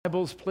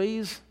Bibles,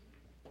 please,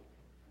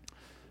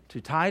 to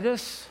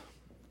Titus.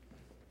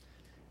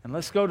 And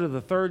let's go to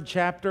the 3rd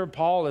chapter.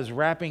 Paul is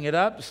wrapping it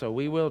up, so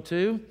we will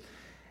too.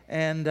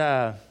 And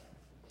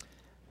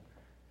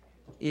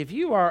if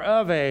you are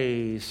of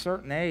a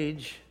certain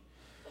age,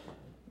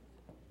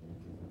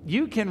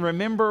 you can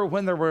remember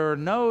when there were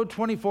no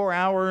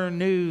 24-hour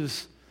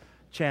news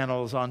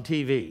channels on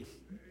TV.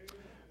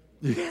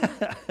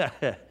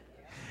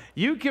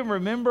 You can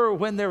remember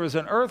when there was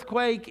an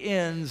earthquake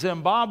in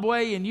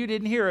Zimbabwe and you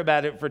didn't hear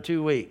about it for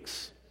 2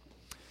 weeks.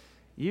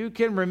 You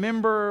can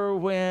remember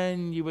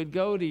when you would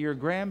go to your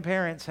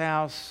grandparents'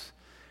 house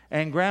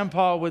and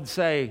Grandpa would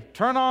say,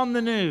 "Turn on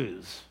the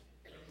news."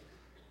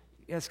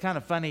 It's kind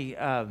of funny.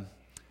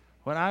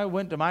 When I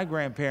went to my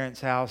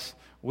grandparents' house,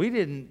 we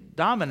didn't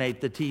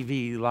dominate the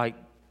TV like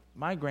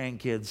my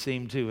grandkids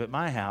seem to at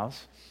my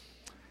house.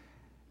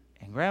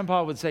 And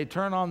Grandpa would say,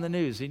 "Turn on the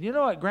news." And you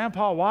know what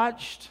Grandpa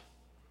watched?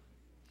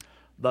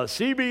 The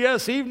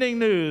CBS Evening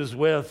News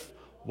with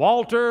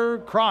Walter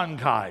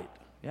Cronkite.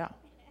 Yeah.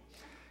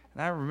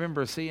 And I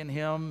remember seeing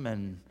him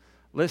and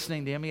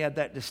listening to him. He had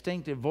that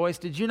distinctive voice.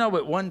 Did you know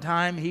at one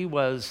time he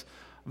was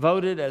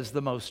voted as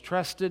the most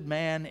trusted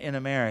man in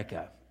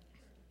America?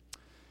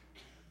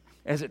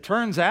 As it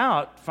turns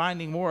out,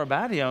 finding more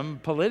about him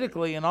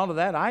politically and all of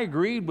that, I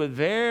agreed with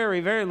very,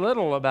 very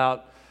little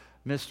about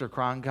Mr.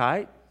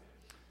 Cronkite.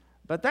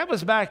 But that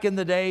was back in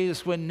the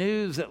days when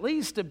news at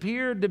least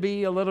appeared to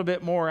be a little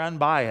bit more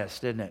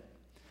unbiased, didn't it?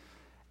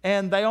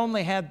 And they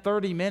only had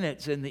 30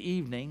 minutes in the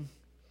evening,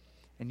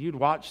 and you'd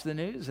watch the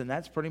news, and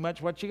that's pretty much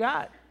what you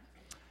got.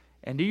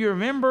 And do you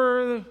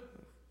remember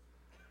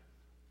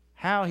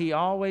how he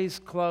always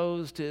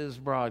closed his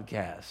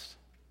broadcast?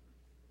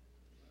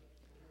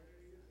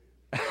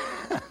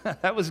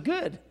 That was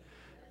good.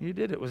 You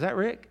did it. Was that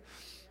Rick?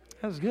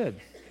 That was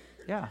good.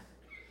 Yeah.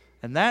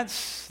 And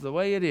that's the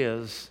way it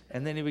is.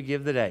 And then he would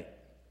give the date.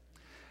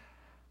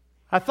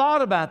 I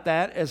thought about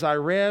that as I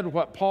read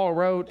what Paul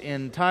wrote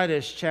in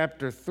Titus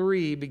chapter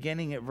 3,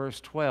 beginning at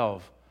verse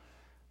 12.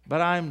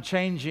 But I'm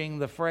changing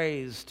the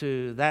phrase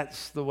to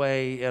 "that's the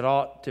way it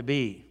ought to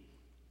be."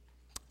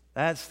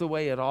 That's the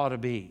way it ought to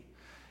be.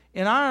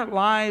 In our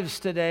lives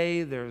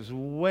today, there's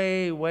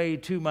way, way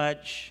too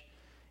much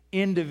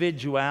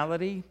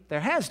individuality.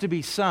 There has to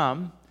be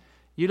some.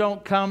 You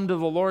don't come to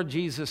the Lord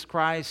Jesus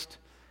Christ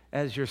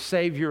as your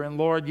Savior and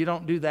Lord. You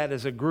don't do that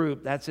as a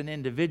group. That's an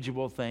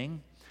individual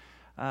thing.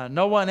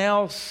 No one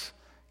else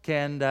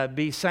can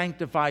be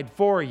sanctified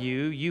for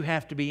you. You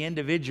have to be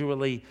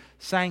individually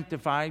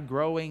sanctified,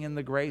 growing in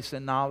the grace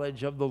and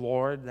knowledge of the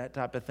Lord, that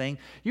type of thing.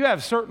 You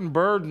have certain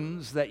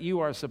burdens that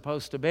you are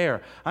supposed to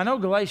bear. I know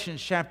Galatians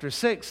chapter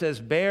 6 says,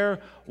 "Bear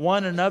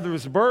one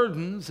another's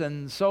burdens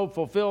and so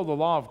fulfill the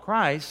law of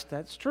Christ."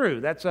 That's true.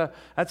 That's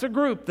a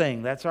group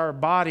thing. That's our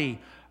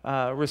body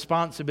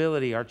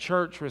responsibility, our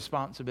church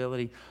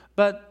responsibility.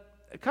 But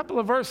a couple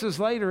of verses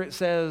later it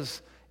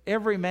says,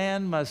 "Every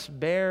man must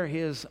bear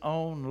his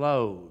own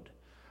load."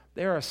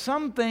 There are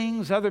some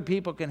things other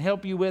people can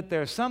help you with.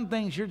 There are some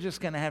things you're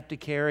just going to have to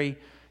carry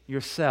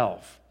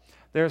yourself.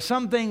 There are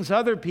some things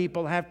other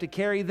people have to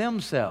carry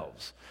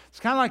themselves. It's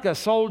kind of like a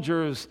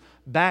soldier's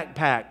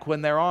backpack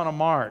when they're on a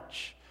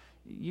march.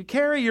 You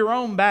carry your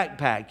own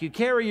backpack. You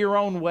carry your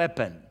own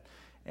weapon.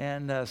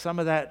 And some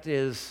of that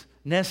is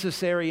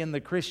necessary in the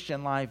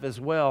Christian life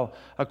as well,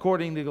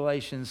 according to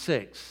Galatians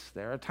 6.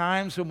 There are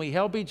times when we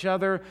help each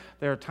other.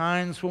 There are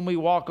times when we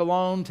walk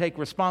alone, take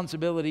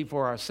responsibility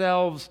for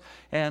ourselves,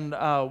 and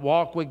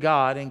walk with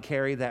God and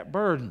carry that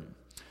burden.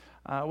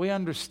 We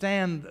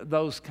understand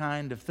those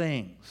kind of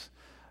things.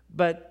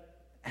 But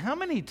how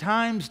many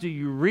times do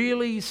you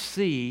really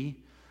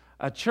see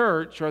a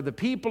church or the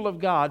people of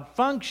God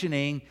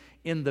functioning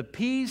in the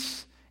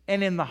peace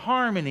and in the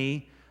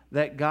harmony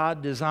that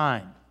God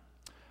designed?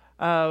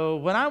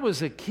 When I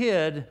was a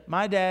kid,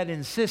 my dad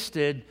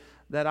insisted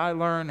that I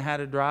learn how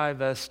to drive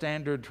a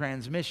standard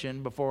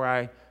transmission before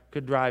I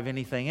could drive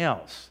anything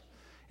else.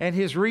 And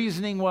his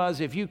reasoning was,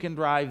 if you can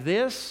drive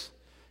this,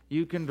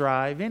 you can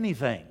drive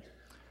anything.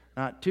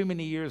 Not too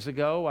many years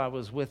ago, I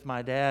was with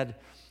my dad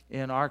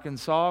in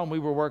Arkansas, and we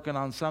were working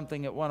on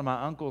something at one of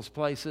my uncle's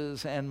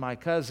places, and my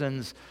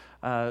cousin's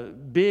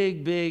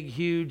big,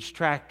 huge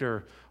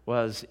tractor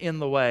was in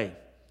the way.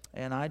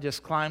 And I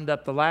just climbed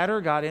up the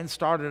ladder, got in,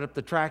 started up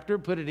the tractor,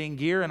 put it in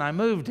gear, and I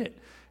moved it.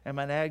 And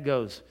my dad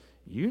goes,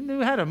 "You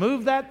knew how to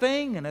move that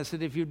thing?" And I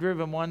said, "If you've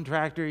driven one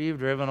tractor, you've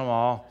driven them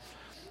all."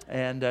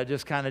 And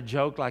just kind of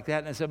joked like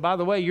that. And I said, "By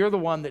the way, you're the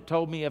one that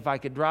told me if I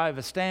could drive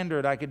a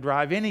standard, I could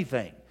drive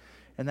anything."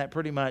 And that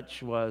pretty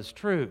much was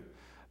true.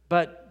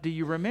 But do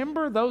you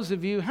remember, those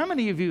of you, how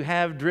many of you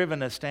have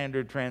driven a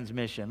standard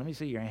transmission? Let me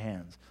see your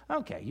hands.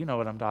 Okay, you know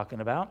what I'm talking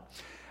about.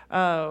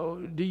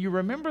 Do you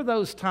remember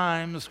those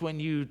times when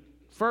you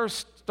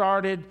first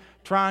started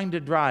trying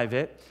to drive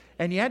it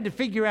and you had to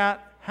figure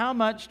out, how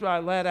much do I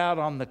let out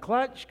on the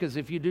clutch? Because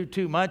if you do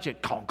too much,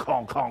 it conk,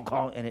 conk, conk,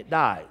 conk, and it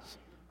dies,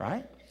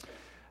 right?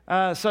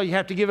 So you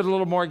have to give it a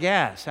little more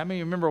gas. How many of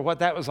you remember what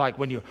that was like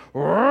when you,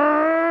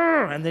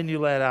 and then you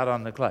let out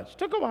on the clutch? It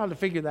took a while to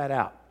figure that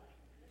out.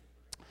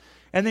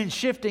 And then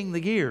shifting the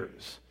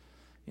gears.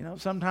 You know,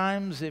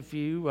 sometimes if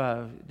you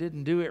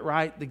didn't do it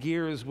right, the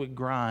gears would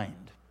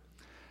grind.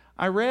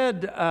 I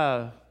read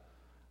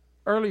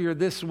earlier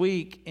this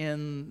week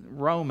in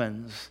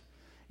Romans,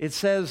 it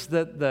says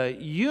that the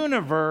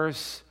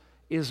universe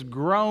is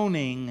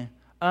groaning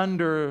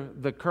under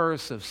the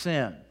curse of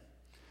sin.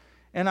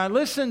 And I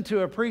listened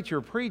to a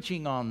preacher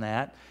preaching on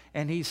that,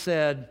 and he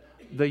said,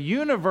 the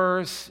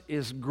universe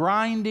is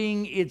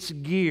grinding its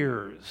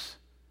gears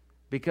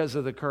because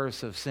of the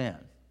curse of sin.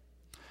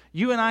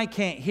 You and I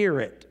can't hear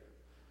it,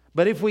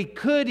 but if we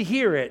could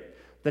hear it,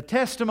 the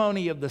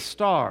testimony of the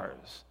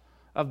stars,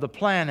 of the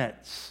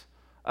planets,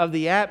 of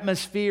the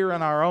atmosphere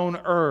on our own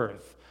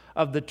earth,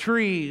 of the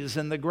trees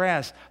and the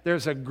grass,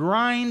 there's a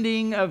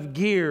grinding of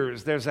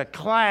gears. There's a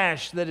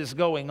clash that is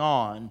going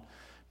on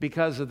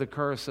because of the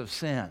curse of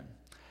sin.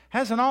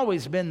 Hasn't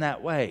always been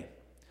that way.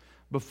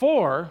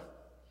 Before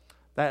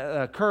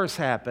that curse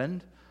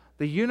happened,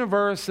 the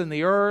universe and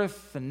the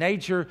earth and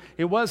nature,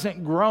 it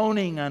wasn't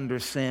groaning under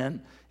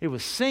sin. It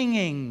was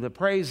singing the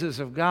praises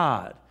of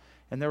God,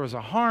 and there was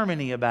a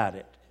harmony about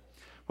it.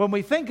 When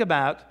we think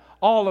about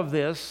all of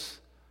this,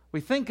 we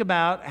think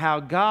about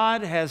how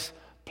God has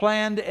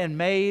planned and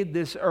made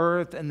this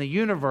earth and the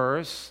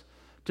universe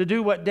to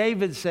do what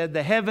David said,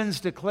 the heavens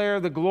declare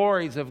the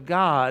glories of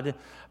God,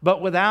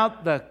 but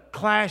without the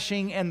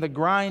clashing and the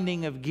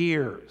grinding of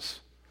gears.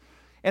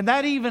 And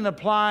that even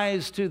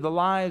applies to the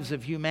lives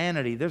of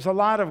humanity. There's a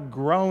lot of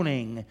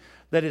groaning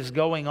that is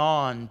going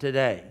on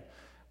today.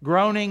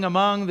 Groaning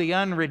among the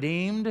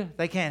unredeemed.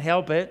 They can't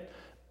help it.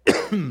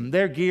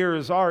 Their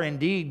gears are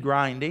indeed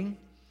grinding.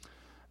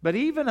 But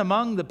even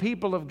among the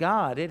people of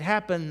God, it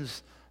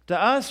happens to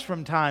us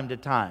from time to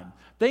time.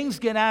 Things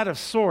get out of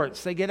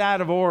sorts. They get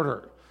out of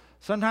order.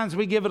 Sometimes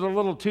we give it a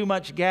little too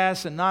much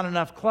gas and not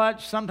enough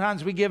clutch.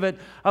 Sometimes we give it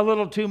a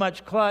little too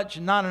much clutch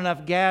and not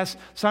enough gas.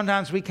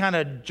 Sometimes we kind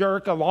of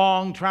jerk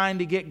along trying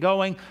to get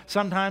going.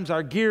 Sometimes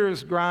our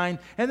gears grind.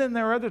 And then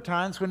there are other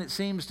times when it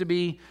seems to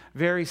be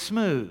very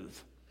smooth.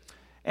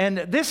 And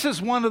this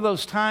is one of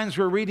those times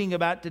we're reading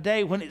about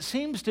today when it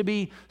seems to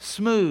be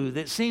smooth.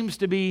 It seems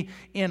to be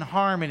in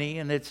harmony,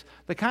 and it's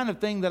the kind of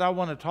thing that I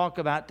want to talk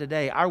about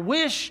today. I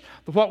wish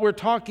what we're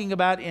talking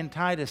about in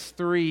Titus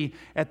 3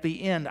 at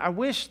the end, I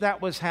wish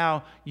that was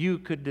how you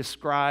could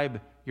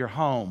describe your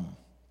home.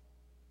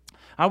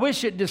 I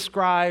wish it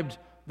described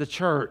the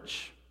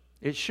church.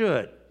 It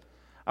should.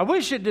 I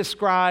wish it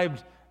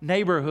described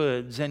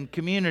neighborhoods and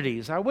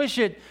communities. I wish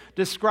it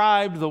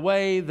described the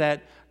way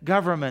that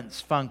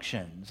governments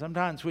function.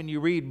 Sometimes when you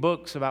read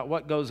books about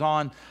what goes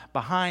on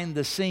behind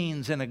the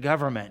scenes in a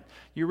government,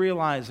 you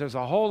realize there's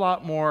a whole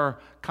lot more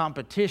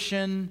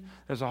competition,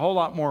 there's a whole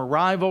lot more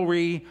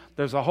rivalry,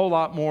 there's a whole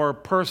lot more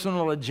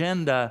personal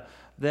agenda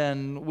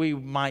than we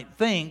might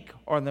think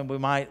or than we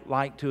might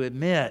like to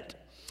admit.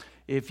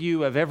 If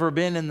you have ever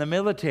been in the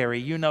military,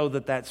 you know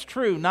that that's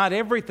true. Not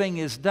everything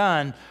is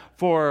done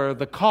for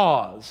the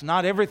cause.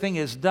 Not everything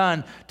is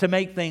done to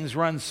make things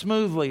run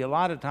smoothly. A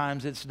lot of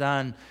times it's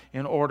done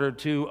in order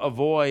to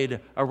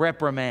avoid a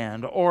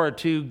reprimand or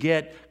to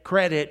get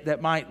credit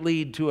that might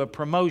lead to a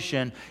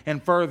promotion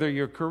and further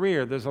your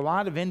career. There's a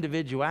lot of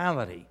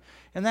individuality.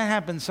 And that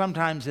happens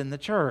sometimes in the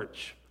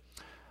church.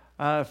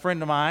 A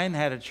friend of mine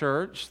had a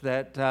church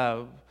that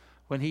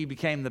when he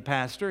became the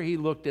pastor, he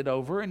looked it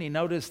over and he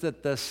noticed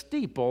that the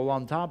steeple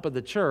on top of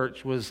the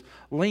church was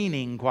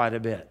leaning quite a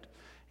bit.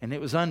 And it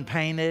was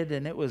unpainted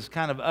and it was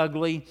kind of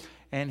ugly.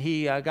 And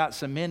he got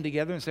some men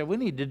together and said, we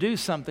need to do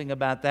something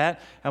about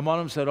that. And one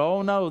of them said,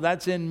 oh no,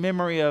 that's in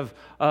memory of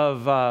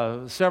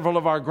several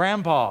of our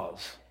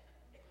grandpas.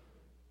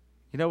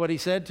 You know what he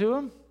said to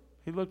him?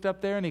 He looked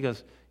up there and he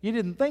goes, you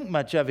didn't think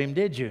much of him,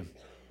 did you?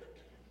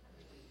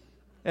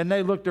 And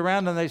they looked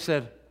around and they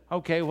said,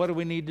 okay, what do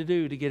we need to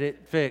do to get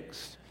it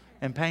fixed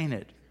and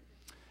painted?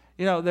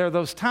 You know, there are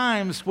those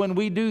times when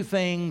we do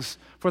things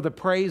for the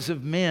praise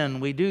of men.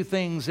 We do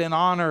things in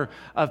honor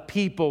of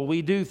people.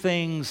 We do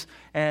things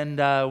and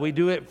we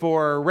do it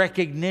for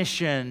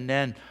recognition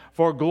and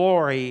for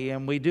glory.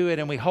 And we do it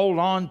and we hold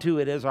on to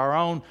it as our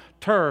own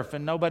turf.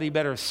 And nobody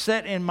better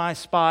sit in my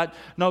spot.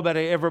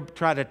 Nobody ever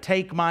try to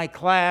take my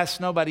class.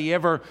 Nobody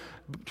ever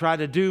try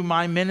to do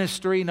my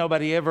ministry.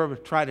 Nobody ever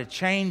try to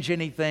change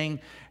anything.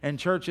 And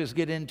churches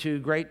get into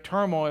great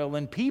turmoil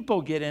and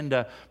people get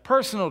into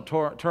personal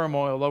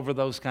turmoil over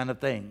those kind of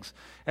things.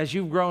 As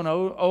you've grown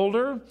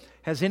older,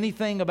 has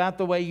anything about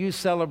the way you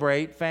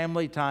celebrate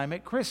family time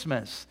at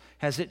Christmas,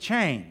 has it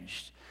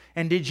changed?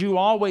 And did you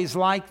always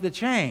like the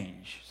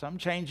change? Some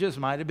changes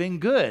might have been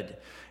good.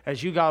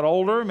 As you got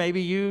older,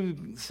 maybe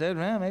you said,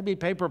 well, maybe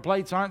paper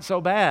plates aren't so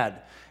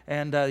bad.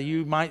 And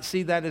you might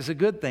see that as a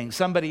good thing.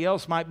 Somebody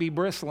else might be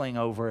bristling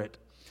over it.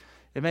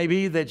 It may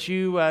be that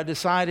you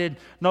decided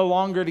no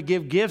longer to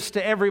give gifts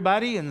to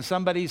everybody, and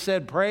somebody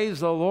said,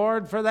 praise the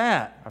Lord for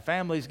that. Our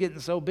family's getting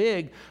so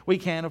big, we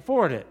can't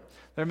afford it.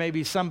 There may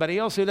be somebody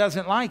else who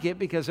doesn't like it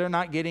because they're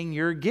not getting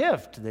your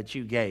gift that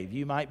you gave.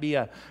 You might be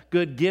a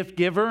good gift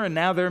giver, and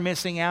now they're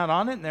missing out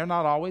on it, and they're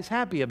not always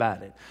happy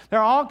about it. There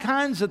are all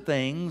kinds of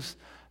things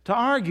to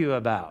argue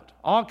about,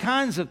 all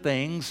kinds of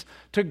things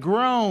to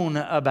groan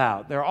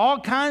about. There are all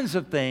kinds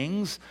of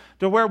things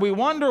to where we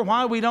wonder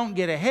why we don't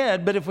get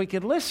ahead, but if we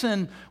could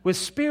listen with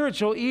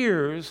spiritual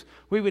ears,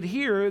 we would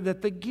hear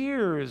that the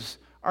gears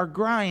are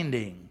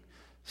grinding.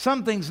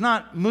 Something's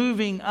not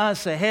moving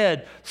us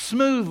ahead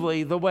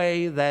smoothly the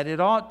way that it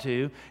ought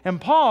to. And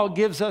Paul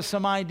gives us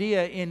some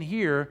idea in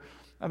here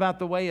about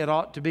the way it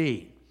ought to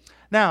be.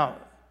 Now,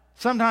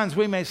 sometimes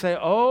we may say,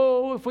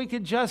 oh, if we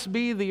could just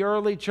be the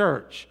early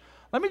church.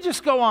 Let me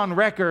just go on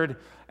record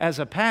as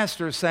a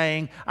pastor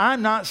saying,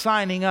 I'm not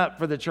signing up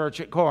for the church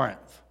at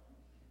Corinth.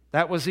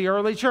 That was the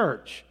early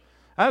church.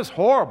 That was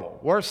horrible,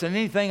 worse than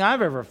anything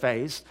I've ever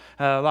faced.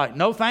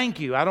 No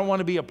thank you, I don't want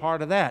to be a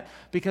part of that.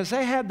 Because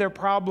they had their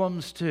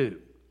problems too.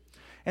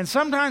 And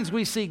sometimes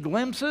we see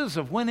glimpses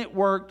of when it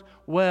worked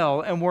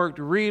well and worked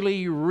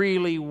really,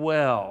 really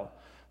well.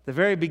 The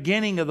very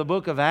beginning of the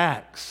book of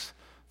Acts,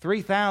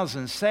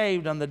 3,000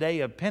 saved on the day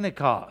of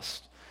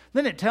Pentecost.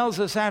 Then it tells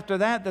us after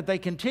that they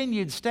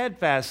continued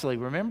steadfastly,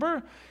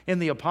 remember, in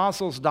the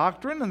apostles'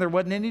 doctrine, and there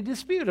wasn't any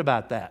dispute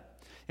about that.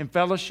 In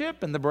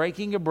fellowship and the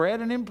breaking of bread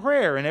and in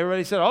prayer. And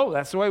everybody said, oh,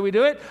 that's the way we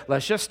do it.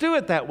 Let's just do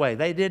it that way.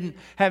 They didn't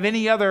have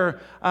any other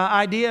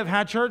idea of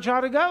how church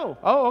ought to go.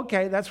 Oh,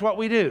 okay, that's what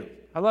we do.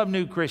 I love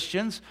new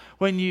Christians.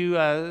 When you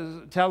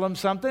tell them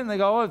something, they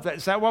go, oh,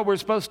 is that what we're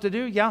supposed to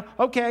do? Yeah,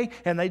 okay.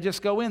 And they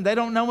just go in. They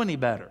don't know any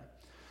better.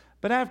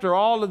 But after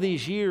all of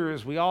these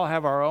years, we all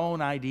have our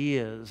own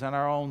ideas and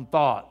our own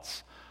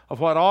thoughts of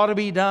what ought to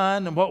be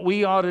done and what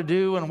we ought to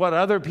do and what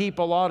other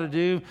people ought to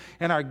do.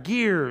 And our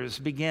gears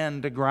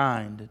begin to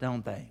grind,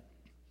 don't they?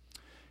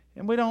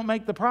 And we don't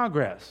make the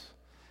progress.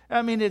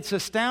 I mean, it's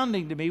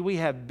astounding to me. We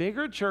have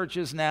bigger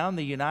churches now in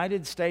the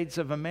United States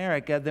of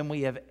America than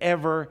we have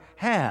ever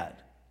had.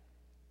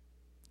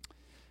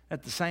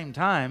 At the same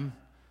time,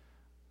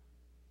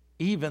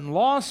 even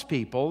lost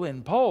people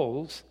in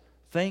polls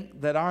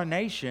think that our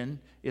nation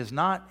is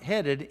not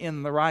headed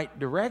in the right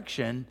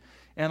direction.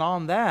 And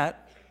on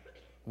that,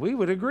 we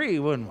would agree,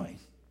 wouldn't we?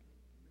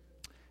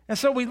 And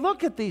so we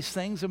look at these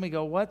things and we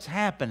go, what's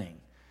happening?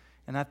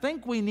 And I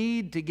think we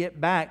need to get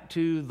back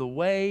to the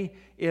way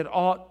it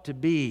ought to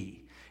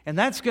be. And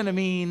that's going to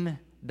mean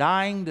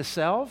dying to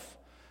self.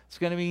 It's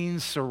going to mean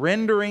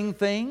surrendering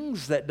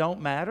things that don't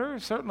matter.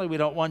 Certainly we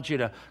don't want you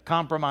to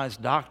compromise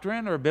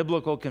doctrine or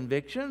biblical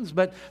convictions,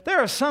 but there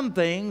are some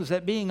things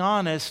that, being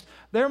honest,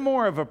 they're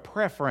more of a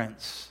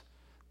preference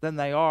than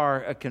they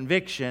are a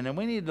conviction. And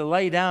we need to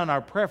lay down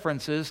our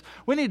preferences.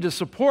 We need to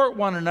support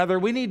one another.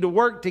 We need to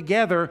work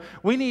together.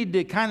 We need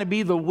to kind of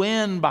be the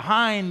wind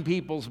behind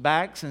people's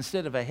backs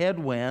instead of a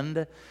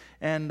headwind.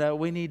 And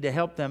we need to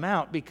help them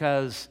out,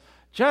 because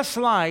just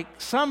like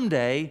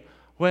someday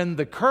when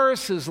the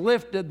curse is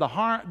lifted,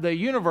 the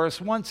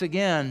universe once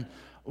again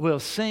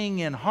will sing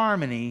in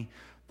harmony.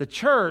 The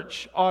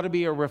church ought to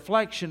be a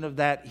reflection of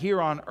that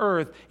here on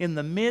earth in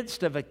the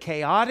midst of a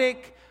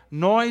chaotic,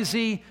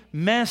 noisy,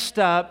 messed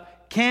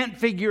up, can't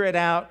figure it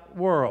out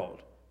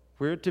world.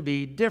 We're to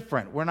be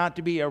different. We're not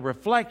to be a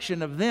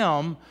reflection of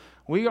them.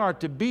 We are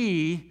to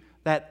be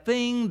that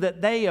thing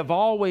that they have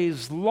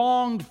always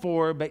longed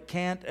for but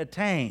can't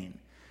attain.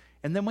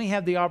 And then we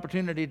have the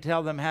opportunity to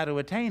tell them how to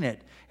attain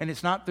it. And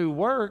it's not through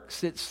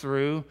works, it's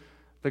through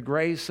the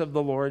grace of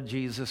the Lord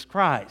Jesus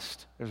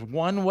Christ. There's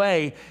one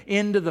way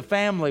into the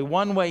family,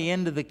 one way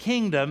into the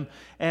kingdom,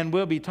 and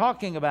we'll be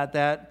talking about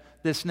that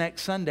this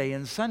next Sunday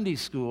in Sunday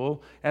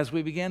school as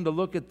we begin to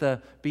look at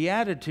the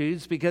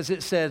Beatitudes, because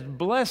it says,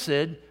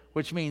 blessed,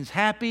 which means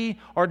happy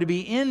or to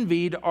be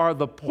envied, are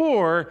the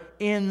poor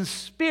in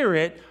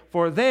spirit,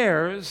 for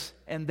theirs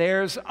and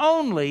theirs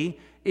only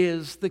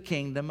is the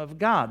kingdom of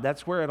God.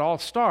 That's where it all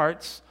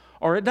starts,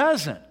 or it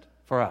doesn't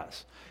for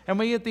us. And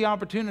we get the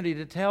opportunity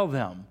to tell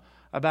them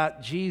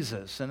about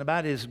Jesus and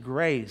about His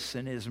grace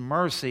and His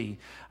mercy,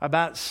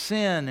 about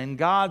sin and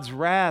God's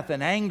wrath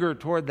and anger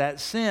toward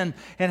that sin,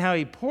 and how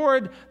He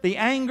poured the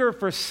anger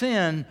for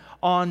sin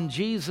on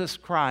Jesus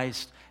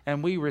Christ,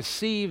 and we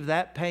receive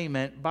that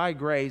payment by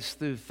grace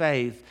through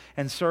faith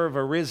and serve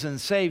a risen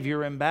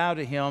Savior and bow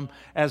to Him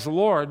as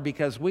Lord,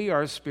 because we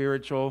are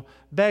spiritual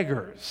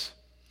beggars.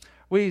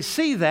 We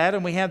see that,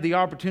 and we have the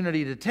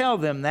opportunity to tell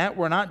them that.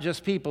 We're not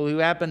just people who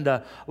happen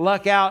to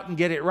luck out and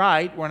get it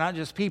right. We're not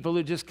just people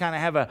who just kind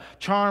of have a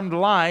charmed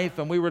life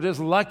and we were just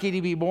lucky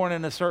to be born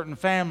in a certain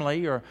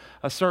family or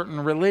a certain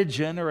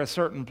religion or a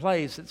certain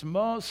place. It's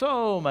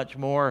so much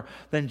more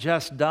than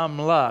just dumb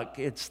luck.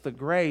 It's the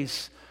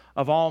grace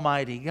of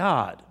Almighty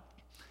God.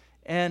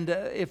 And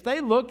if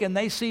they look and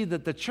they see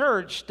that the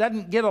church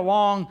doesn't get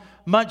along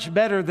much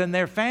better than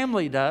their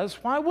family does,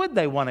 why would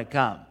they want to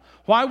come?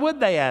 Why would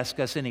they ask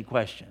us any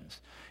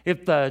questions?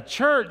 If the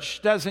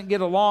church doesn't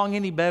get along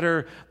any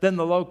better than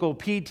the local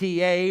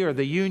PTA or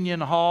the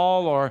union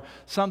hall or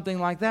something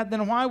like that,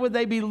 then why would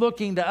they be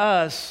looking to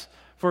us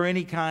for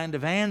any kind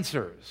of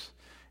answers?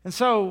 And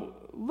so,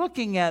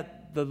 looking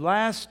at the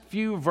last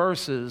few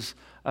verses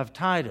of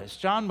Titus,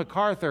 John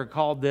MacArthur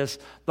called this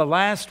the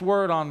last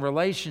word on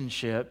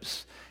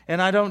relationships,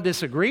 and I don't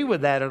disagree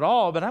with that at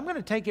all, but I'm going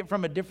to take it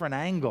from a different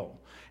angle.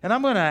 And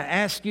I'm going to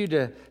ask you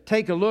to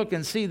take a look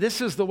and see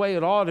this is the way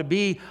it ought to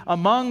be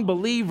among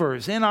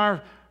believers in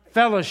our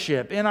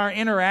fellowship, in our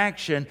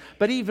interaction,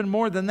 but even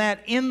more than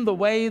that, in the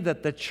way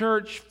that the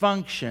church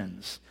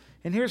functions.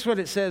 And here's what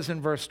it says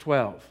in verse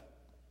 12.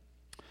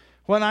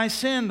 When I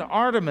send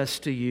Artemas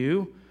to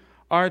you,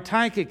 or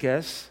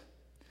Tychicus,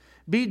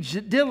 be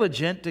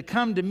diligent to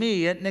come to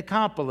me at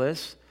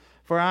Nicopolis,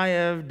 for I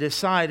have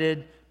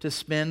decided to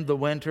spend the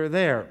winter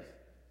there.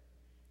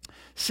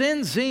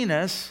 Send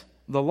Zenas,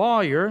 the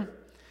lawyer,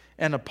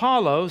 and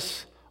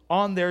Apollos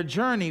on their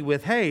journey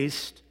with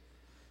haste,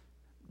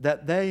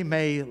 that they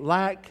may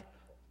lack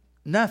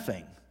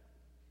nothing.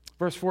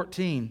 Verse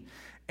 14,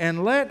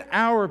 and let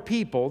our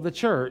people, the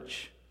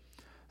church,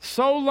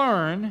 so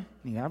learn,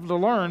 you have to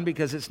learn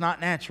because it's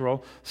not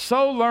natural,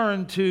 so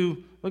learn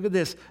to, look at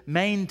this,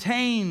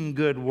 maintain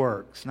good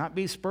works, not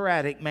be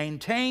sporadic,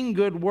 maintain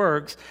good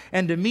works,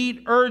 and to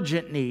meet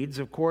urgent needs,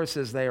 of course,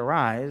 as they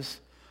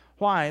arise.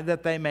 Why?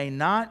 That they may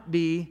not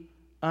be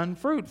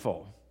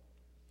unfruitful.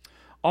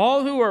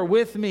 All who are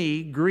with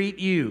me greet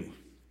you.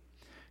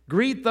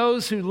 Greet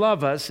those who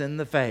love us in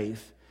the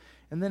faith.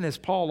 And then as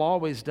Paul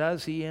always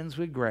does, he ends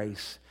with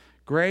grace.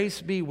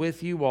 Grace be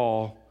with you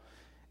all.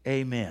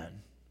 Amen.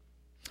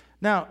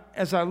 Now,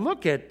 as I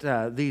look at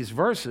these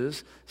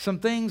verses, some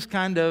things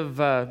kind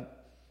of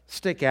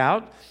stick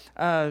out.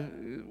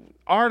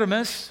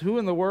 Artemas, who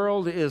in the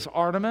world is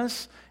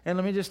Artemas? And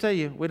let me just tell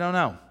you, we don't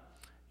know.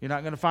 You're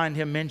not going to find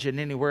him mentioned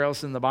anywhere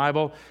else in the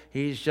Bible.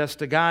 He's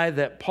just a guy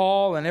that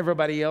Paul and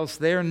everybody else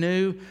there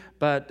knew,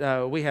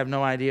 but we have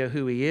no idea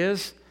who he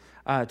is.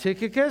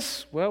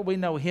 Tychicus, well, we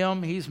know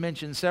him. He's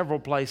mentioned several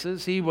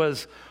places. He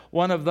was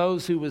one of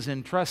those who was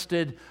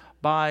entrusted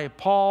by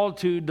Paul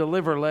to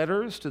deliver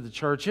letters to the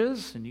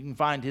churches, and you can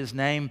find his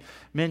name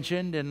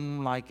mentioned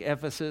in like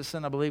Ephesus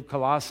and I believe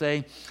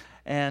Colossae.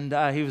 And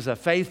he was a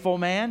faithful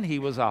man. He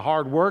was a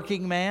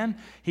hardworking man.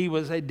 He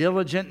was a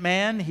diligent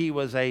man. He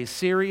was a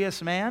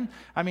serious man.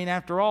 I mean,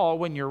 after all,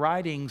 when you're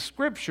writing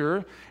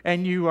Scripture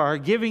and you are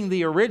giving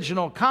the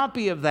original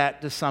copy of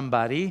that to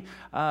somebody,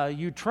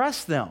 you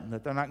trust them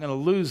that they're not going to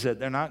lose it.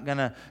 They're not going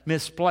to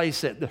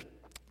misplace it. They're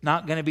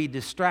not going to be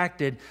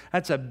distracted.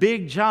 That's a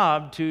big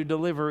job to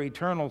deliver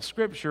eternal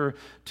Scripture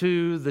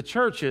to the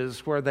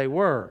churches where they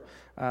were.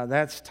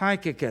 That's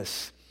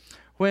Tychicus.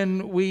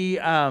 When we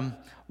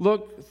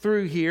look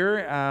through here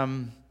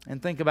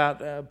and think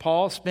about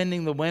Paul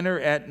spending the winter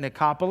at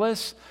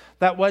Nicopolis,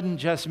 that wasn't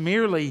just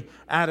merely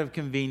out of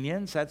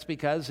convenience. That's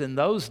because in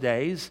those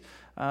days,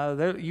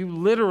 you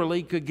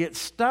literally could get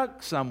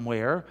stuck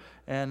somewhere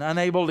and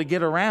unable to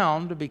get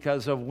around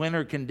because of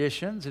winter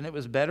conditions, and it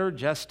was better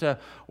just to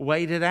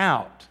wait it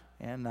out.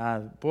 And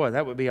boy,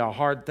 that would be a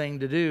hard thing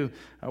to do.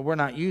 We're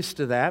not used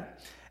to that.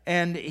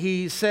 And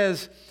he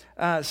says,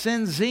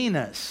 send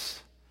Zenas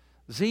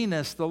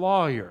the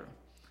lawyer.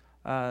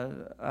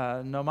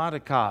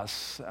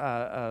 Pneumaticos,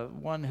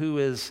 one who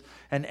is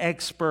an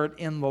expert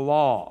in the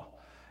law.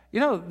 You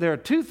know, there are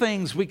two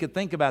things we could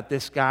think about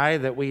this guy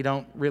that we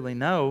don't really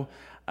know.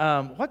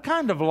 What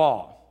kind of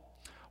law?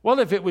 Well,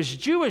 if it was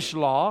Jewish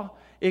law,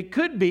 it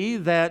could be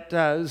that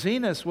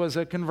Zenas was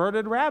a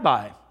converted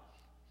rabbi,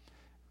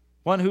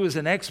 one who was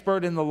an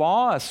expert in the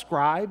law, a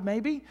scribe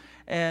maybe,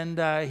 and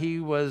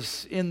he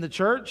was in the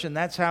church, and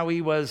that's how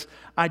he was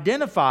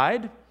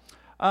identified.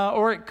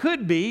 Or it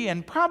could be,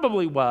 and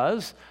probably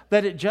was,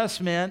 that it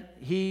just meant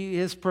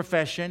his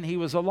profession, he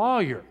was a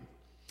lawyer.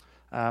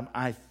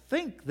 I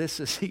think this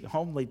is the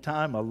only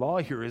time a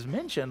lawyer is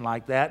mentioned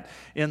like that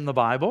in the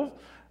Bible.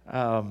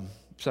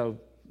 So,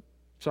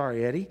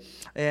 sorry, Eddie.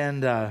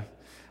 And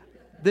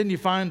then you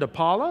find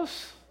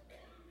Apollos.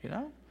 You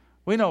know,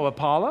 we know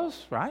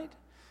Apollos, right?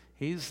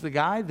 He's the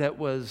guy that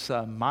was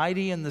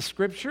mighty in the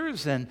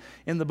Scriptures, and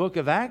in the book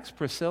of Acts,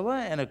 Priscilla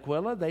and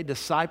Aquila, they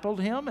discipled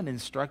him and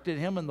instructed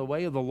him in the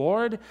way of the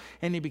Lord,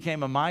 and he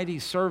became a mighty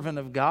servant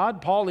of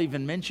God. Paul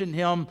even mentioned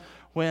him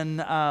when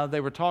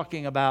they were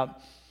talking about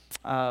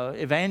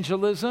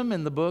evangelism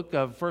in the book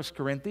of 1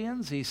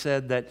 Corinthians. He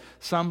said that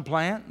some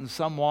plant and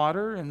some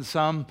water and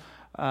some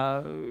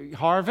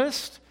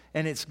harvest,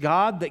 and it's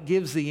God that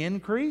gives the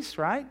increase,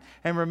 right?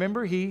 And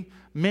remember, he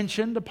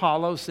mentioned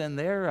Apollos in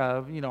there.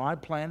 I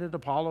planted,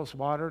 Apollos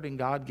watered, and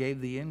God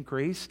gave the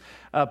increase.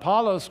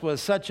 Apollos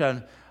was such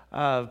a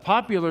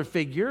popular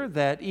figure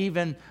that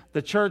even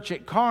the church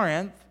at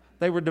Corinth,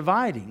 they were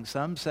dividing.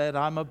 Some said,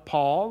 I'm of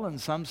Paul,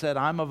 and some said,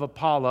 I'm of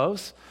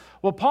Apollos.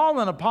 Well, Paul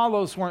and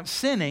Apollos weren't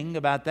sinning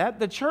about that.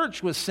 The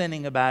church was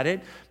sinning about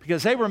it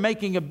because they were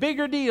making a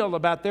bigger deal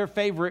about their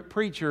favorite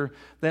preacher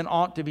than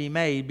ought to be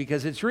made,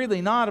 because it's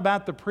really not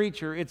about the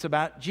preacher, it's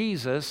about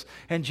Jesus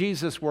and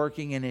Jesus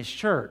working in his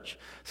church.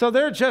 So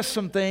there are just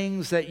some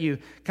things that you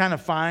kind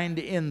of find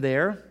in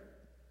there,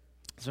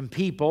 some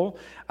people.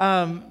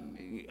 I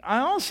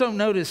also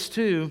noticed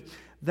too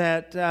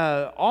that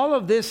all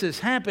of this is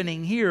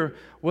happening here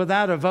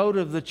without a vote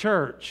of the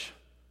church.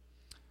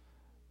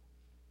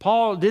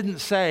 Paul didn't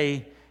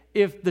say,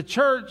 if the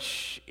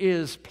church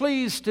is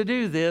pleased to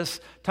do this,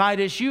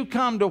 Titus, you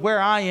come to where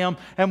I am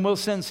and we'll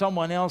send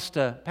someone else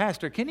to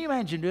pastor. Can you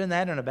imagine doing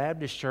that in a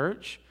Baptist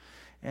church?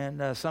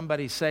 And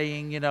somebody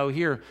saying,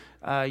 here,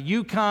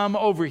 you come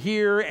over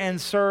here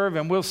and serve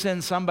and we'll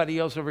send somebody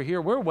else over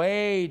here. We're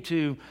way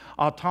too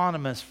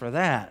autonomous for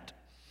that.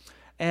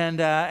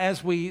 And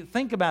as we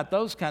think about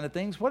those kind of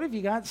things, what if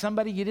you got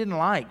somebody you didn't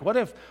like? What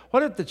if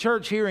the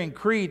church here in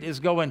Crete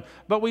is going,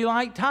 but we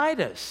like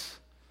Titus.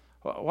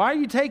 Why are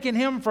you taking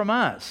him from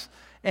us?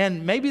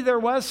 And maybe there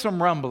was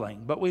some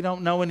rumbling, but we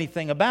don't know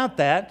anything about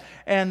that.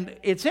 And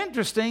it's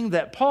interesting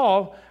that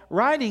Paul,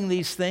 writing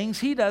these things,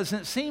 he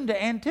doesn't seem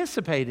to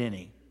anticipate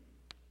any.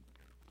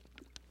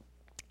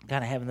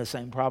 Kind of having the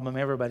same problem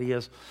everybody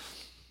is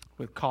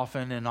with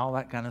coughing and all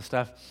that kind of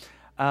stuff.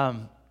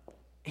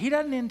 He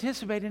doesn't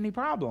anticipate any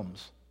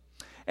problems.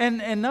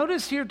 And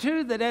notice here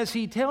too that as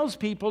he tells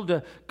people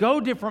to go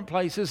different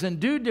places and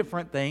do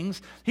different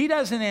things, he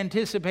doesn't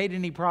anticipate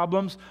any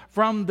problems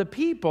from the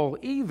people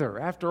either.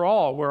 After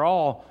all, we're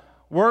all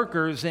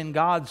workers in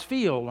God's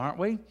field, aren't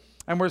we?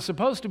 And we're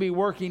supposed to be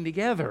working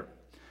together.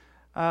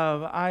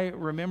 I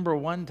remember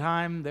one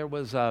time there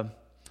was a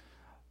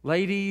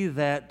lady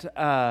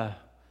that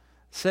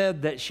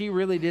said that she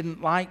really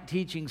didn't like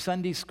teaching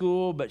Sunday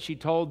school, but she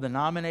told the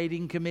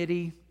nominating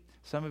committee,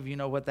 some of you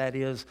know what that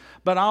is,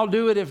 but I'll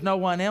do it if no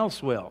one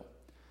else will.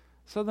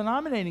 So the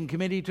nominating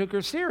committee took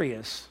her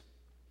serious.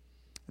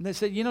 And they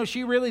said,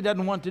 she really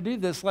doesn't want to do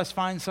this. Let's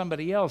find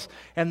somebody else.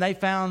 And they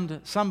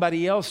found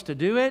somebody else to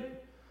do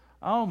it.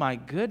 Oh my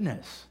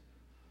goodness.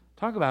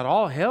 Talk about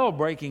all hell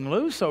breaking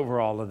loose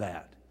over all of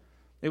that.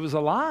 It was a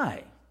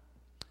lie.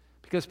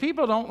 Because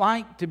people don't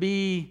like to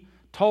be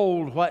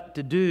told what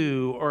to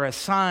do or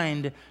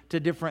assigned to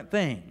different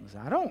things.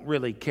 I don't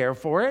really care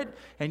for it,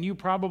 and you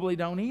probably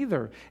don't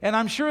either. And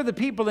I'm sure the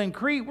people in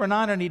Crete were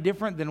not any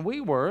different than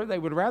we were. They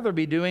would rather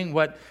be doing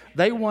what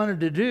they wanted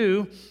to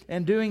do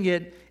and doing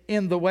it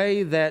in the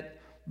way that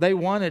they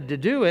wanted to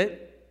do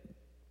it.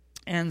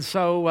 And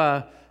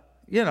so,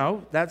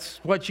 that's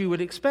what you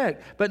would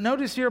expect. But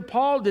notice here,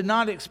 Paul did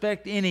not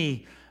expect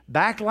any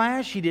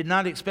backlash. He did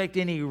not expect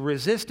any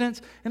resistance.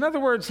 In other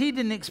words, he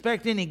didn't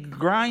expect any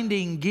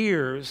grinding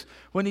gears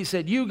when he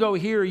said, you go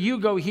here, you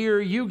go here,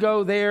 you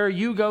go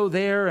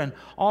there, and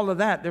all of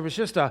that. There was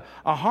just a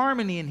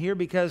harmony in here,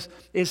 because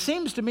it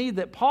seems to me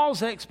that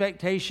Paul's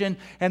expectation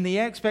and the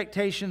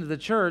expectation of the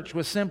church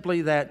was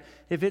simply that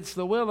if it's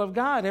the will of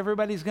God,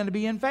 everybody's going to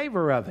be in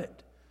favor of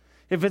it.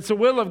 If it's the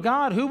will of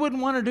God, who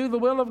wouldn't want to do the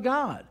will of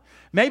God?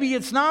 Maybe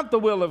it's not the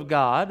will of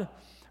God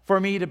for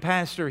me to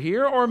pastor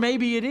here, or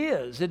maybe it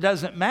is. It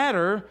doesn't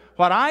matter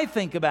what I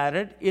think about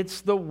it.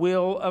 It's the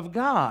will of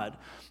God.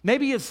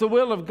 Maybe it's the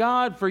will of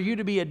God for you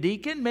to be a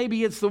deacon.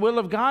 Maybe it's the will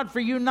of God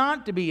for you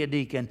not to be a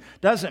deacon.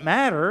 Doesn't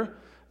matter.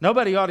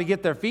 Nobody ought to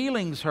get their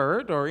feelings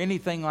hurt or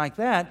anything like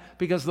that,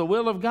 because the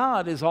will of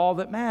God is all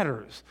that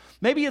matters.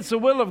 Maybe it's the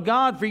will of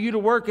God for you to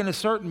work in a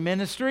certain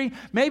ministry.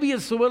 Maybe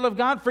it's the will of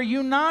God for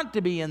you not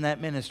to be in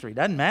that ministry.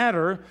 Doesn't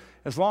matter,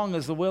 as long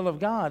as the will of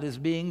God is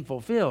being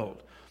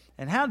fulfilled.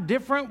 And how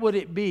different would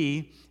it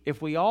be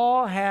if we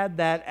all had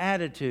that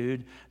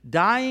attitude,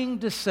 dying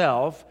to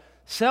self,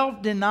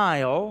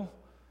 self-denial,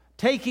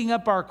 taking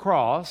up our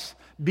cross,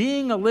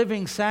 being a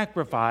living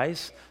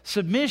sacrifice,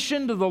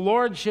 submission to the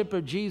lordship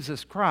of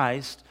Jesus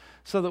Christ,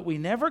 so that we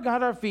never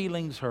got our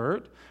feelings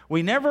hurt.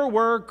 We never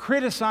were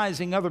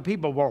criticizing other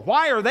people. Well,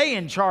 why are they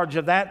in charge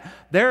of that?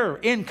 They're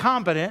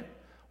incompetent.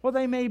 Well,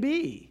 they may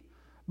be.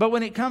 But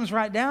when it comes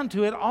right down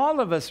to it, all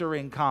of us are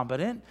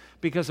incompetent,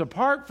 because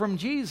apart from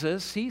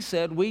Jesus, he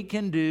said we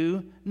can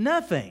do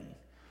nothing.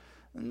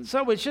 And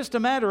so it's just a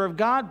matter of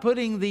God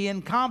putting the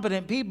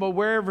incompetent people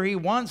wherever he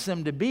wants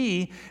them to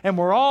be, and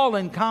we're all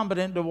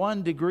incompetent to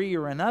one degree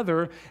or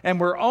another, and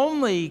we're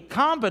only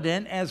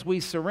competent as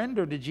we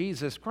surrender to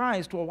Jesus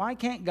Christ. Well, why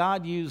can't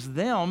God use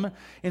them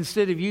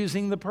instead of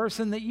using the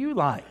person that you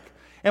like?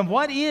 And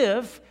what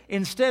if,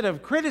 instead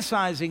of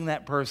criticizing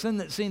that person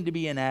that seemed to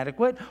be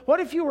inadequate, what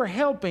if you were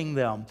helping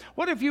them?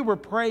 What if you were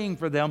praying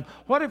for them?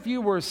 What if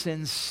you were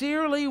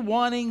sincerely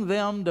wanting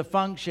them to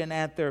function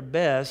at their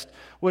best?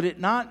 Would it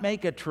not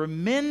make a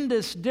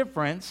tremendous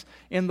difference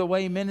in the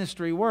way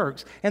ministry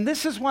works? And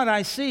this is what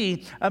I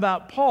see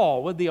about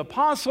Paul. With the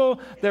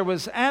apostle, there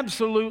was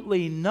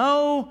absolutely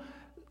no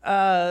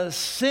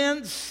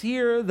sense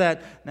here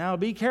that, now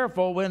be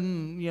careful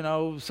when,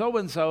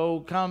 so-and-so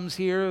comes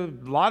here. A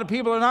lot of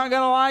people are not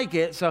going to like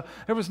it. So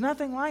there was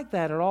nothing like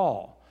that at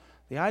all.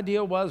 The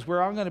idea was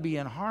we're all going to be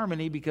in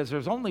harmony, because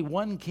there's only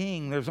one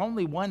king, there's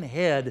only one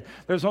head,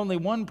 there's only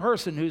one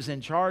person who's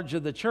in charge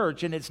of the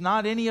church, and it's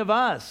not any of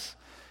us.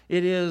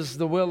 It is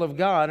the will of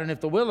God. And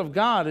if the will of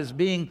God is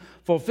being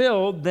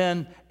fulfilled,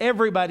 then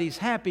everybody's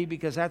happy,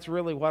 because that's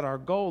really what our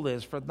goal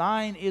is. For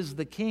thine is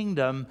the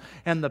kingdom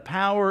and the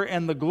power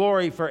and the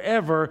glory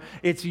forever.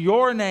 It's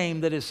your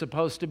name that is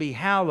supposed to be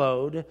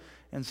hallowed.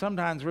 And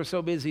sometimes we're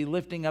so busy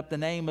lifting up the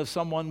name of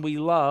someone we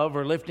love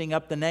or lifting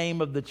up the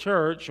name of the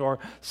church or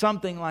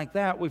something like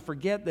that, we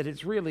forget that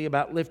it's really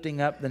about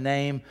lifting up the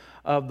name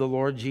of the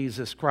Lord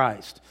Jesus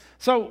Christ.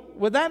 So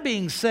with that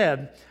being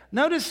said,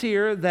 notice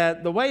here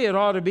that the way it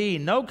ought to be,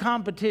 no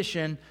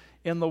competition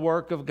in the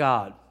work of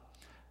God.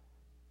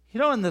 You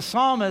know, in the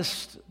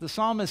psalmist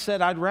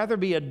said, I'd rather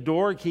be a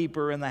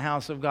doorkeeper in the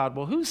house of God.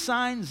 Well, who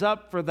signs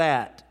up for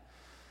that?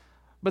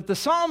 But the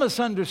psalmist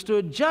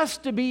understood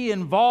just to be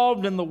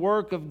involved in the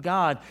work of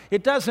God,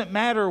 it doesn't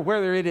matter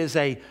whether it is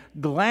a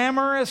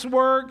glamorous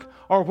work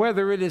or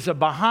whether it is a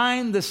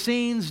behind the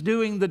scenes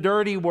doing the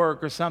dirty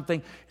work or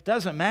something. It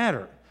doesn't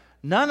matter.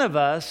 None of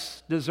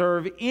us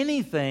deserve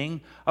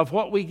anything of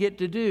what we get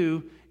to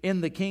do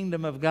in the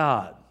kingdom of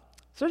God.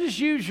 So just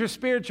use your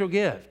spiritual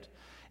gift.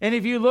 And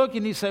if you look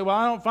and you say, well,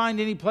 I don't find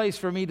any place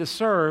for me to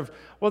serve,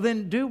 well,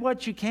 then do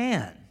what you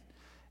can.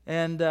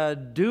 And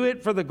do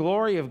it for the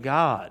glory of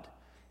God.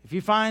 If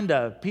you find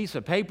a piece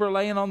of paper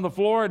laying on the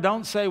floor,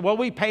 don't say, well,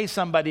 we pay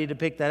somebody to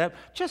pick that up.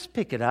 Just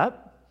pick it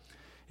up.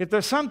 If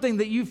there's something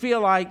that you feel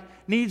like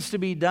needs to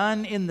be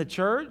done in the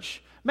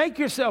church, make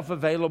yourself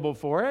available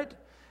for it.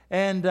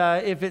 And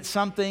if it's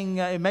something,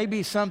 it may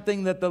be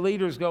something that the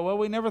leaders go, well,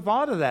 we never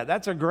thought of that.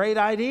 That's a great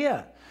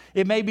idea.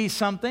 It may be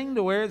something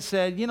to where it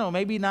said,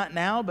 maybe not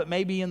now, but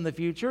maybe in the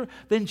future.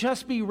 Then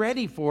just be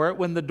ready for it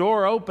when the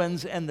door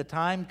opens and the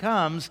time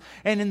comes.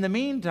 And in the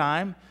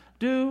meantime,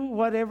 do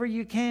whatever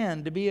you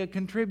can to be a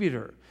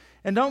contributor.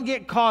 And don't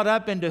get caught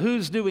up into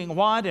who's doing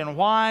what and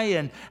why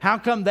and how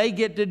come they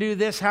get to do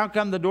this, how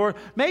come the door.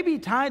 Maybe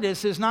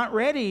Titus is not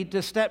ready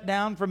to step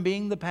down from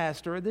being the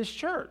pastor of this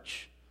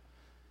church.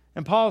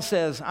 And Paul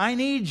says, I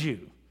need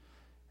you.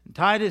 And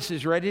Titus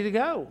is ready to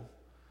go.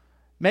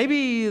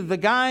 Maybe the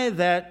guy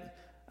that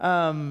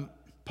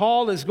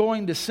Paul is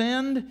going to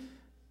send,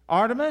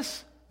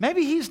 Artemas,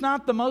 maybe he's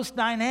not the most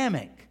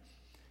dynamic.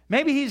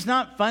 Maybe he's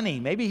not funny.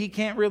 Maybe he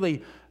can't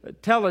really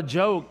tell a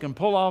joke and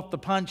pull off the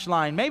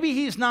punchline. Maybe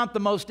he's not the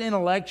most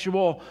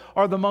intellectual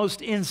or the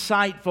most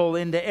insightful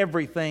into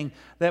everything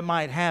that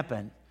might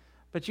happen.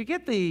 But you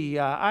get the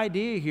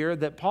idea here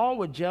that Paul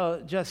would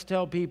just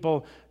tell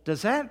people,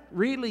 does that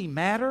really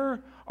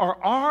matter?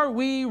 Or are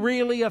we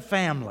really a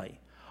family?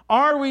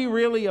 Are we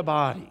really a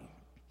body?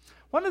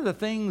 One of the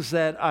things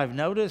that I've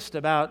noticed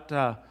about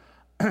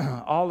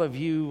all of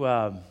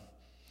you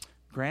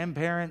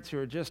grandparents who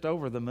are just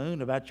over the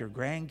moon about your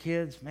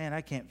grandkids, man,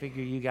 I can't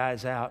figure you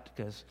guys out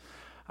because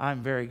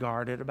I'm very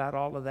guarded about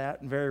all of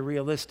that and very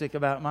realistic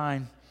about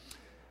mine.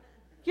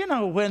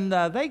 When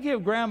they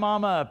give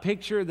grandmama a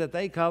picture that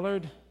they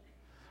colored,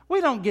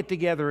 we don't get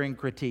together and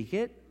critique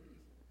it.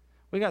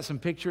 We got some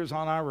pictures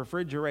on our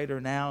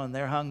refrigerator now, and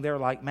they're hung there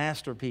like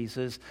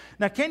masterpieces.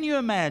 Now, can you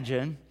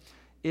imagine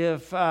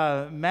if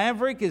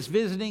Maverick is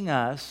visiting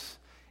us,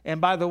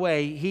 and by the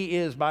way, he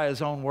is, by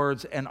his own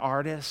words, an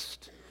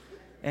artist,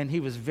 and he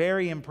was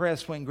very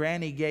impressed when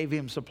Granny gave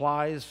him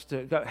supplies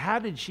to go. How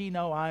did she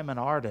know I'm an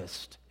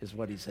artist, is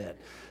what he said.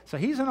 So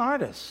he's an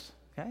artist,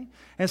 okay?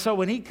 And so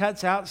when he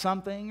cuts out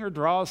something or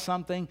draws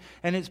something,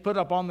 and it's put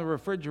up on the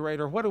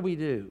refrigerator, what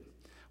do?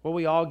 Well,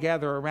 we all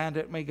gather around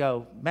it and we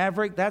go,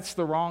 Maverick, that's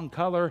the wrong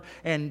color,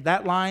 and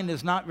that line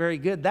is not very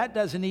good. That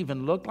doesn't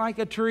even look like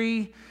a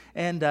tree.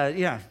 And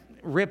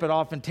rip it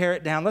off and tear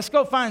it down. Let's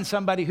go find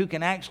somebody who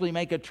can actually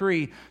make a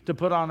tree to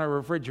put on a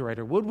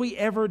refrigerator. Would we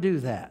ever do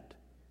that?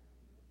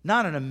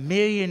 Not in a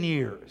million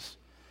years.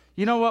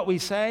 You know what we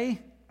say?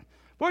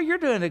 Boy, you're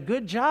doing a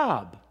good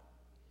job.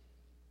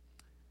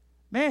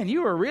 Man,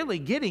 you are really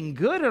getting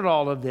good at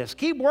all of this.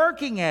 Keep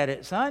working at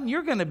it, son.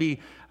 You're going to be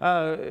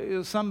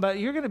You're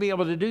going to be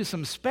able to do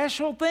some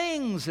special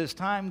things as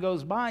time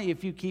goes by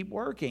if you keep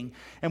working.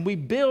 And we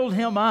build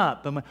him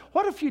up. And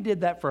what if you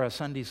did that for a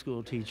Sunday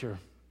school teacher?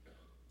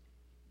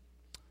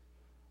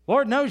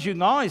 Lord knows you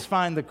can always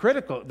find the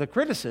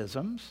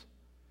criticisms.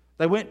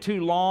 They went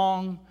too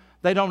long.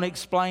 They don't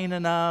explain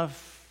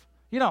enough.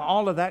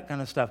 All of that kind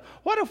of stuff.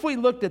 What if we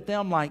looked at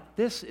them like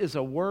this is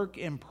a work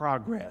in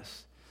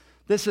progress?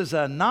 This is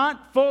a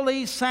not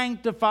fully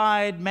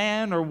sanctified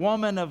man or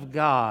woman of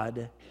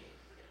God,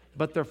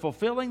 but they're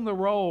fulfilling the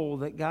role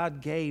that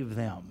God gave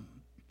them.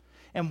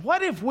 And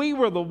what if we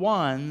were the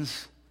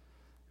ones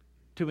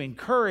to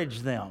encourage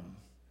them?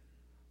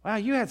 Wow,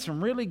 you had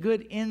some really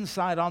good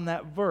insight on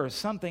that verse,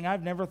 something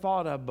I've never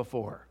thought of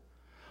before.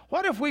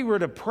 What if we were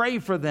to pray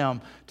for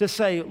them to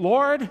say,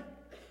 Lord,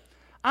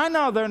 I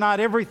know they're not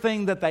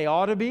everything that they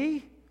ought to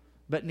be,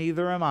 but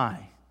neither am I.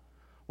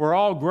 We're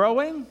all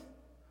growing.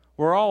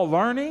 We're all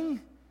learning.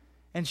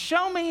 And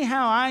show me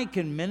how I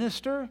can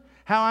minister,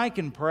 how I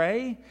can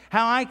pray,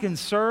 how I can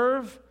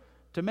serve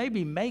to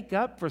maybe make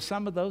up for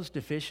some of those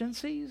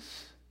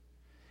deficiencies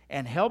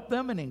and help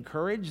them and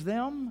encourage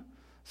them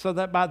so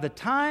that by the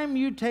time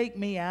you take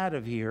me out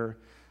of here,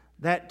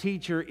 that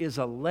teacher is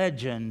a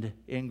legend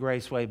in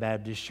Graceway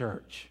Baptist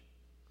Church.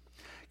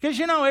 Because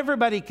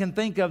everybody can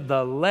think of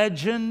the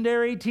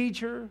legendary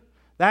teacher.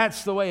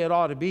 That's the way it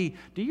ought to be.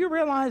 Do you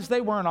realize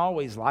they weren't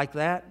always like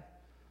that?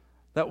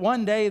 That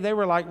one day they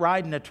were like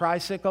riding a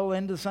tricycle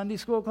into Sunday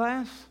school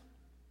class?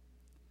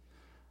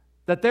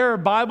 that their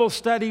Bible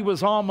study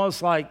was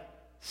almost like,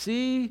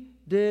 see,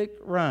 Dick,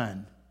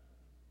 run.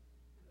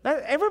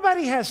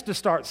 Everybody has to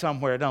start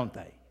somewhere, don't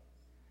they?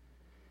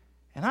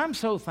 And I'm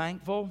so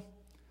thankful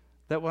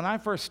that when I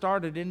first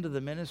started into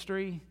the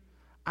ministry,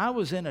 I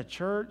was in a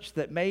church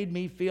that made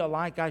me feel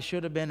like I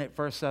should have been at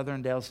First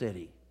Southern Dale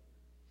City.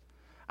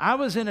 I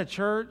was in a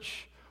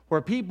church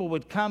where people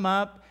would come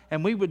up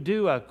and we would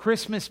do a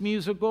Christmas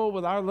musical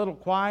with our little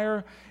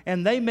choir,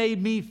 and they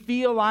made me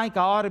feel like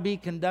I ought to be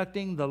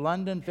conducting the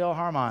London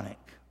Philharmonic.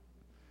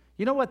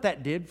 You know what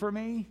that did for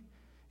me?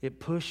 It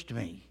pushed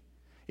me.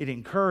 It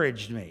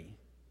encouraged me.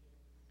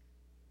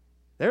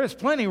 There is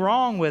plenty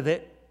wrong with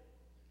it,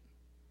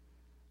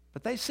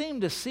 but they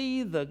seem to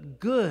see the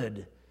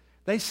good.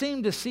 They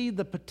seem to see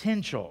the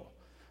potential.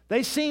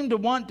 They seem to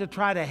want to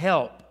try to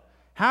help.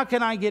 How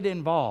can I get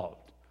involved?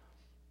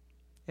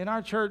 In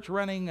our church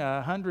running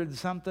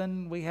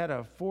 100-something, we had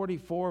a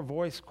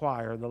 44-voice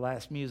choir the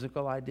last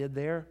musical I did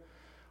there.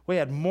 We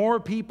had more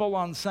people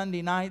on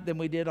Sunday night than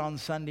we did on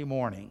Sunday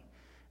morning.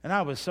 And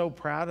I was so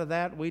proud of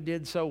that. We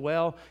did so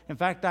well. In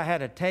fact, I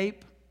had a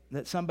tape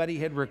that somebody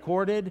had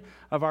recorded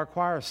of our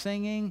choir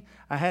singing.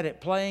 I had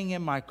it playing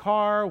in my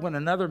car when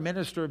another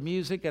minister of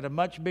music at a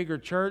much bigger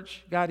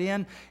church got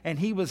in, and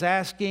he was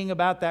asking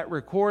about that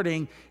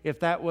recording if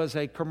that was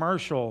a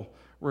commercial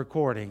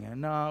recording.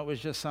 And no, it was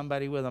just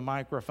somebody with a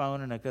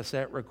microphone and a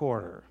cassette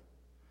recorder.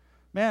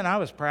 Man, I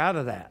was proud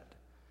of that.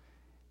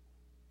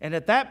 And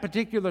at that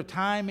particular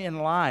time in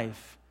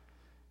life,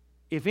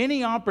 if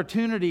any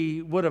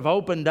opportunity would have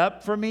opened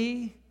up for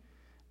me,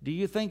 do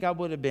you think I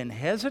would have been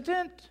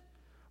hesitant?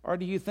 Or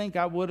do you think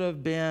I would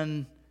have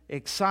been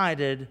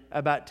excited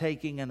about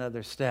taking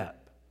another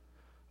step?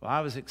 Well,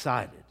 I was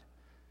excited.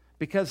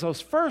 Because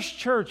those first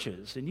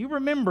churches, and you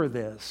remember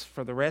this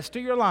for the rest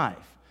of your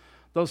life,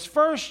 those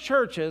first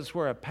churches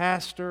where a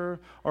pastor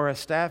or a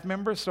staff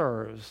member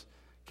serves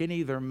can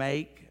either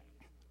make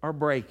or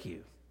break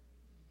you.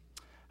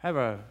 I have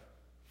a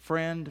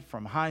friend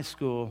from high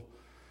school,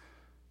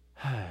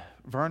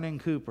 Vernon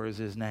Cooper is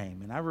his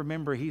name, and I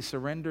remember he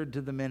surrendered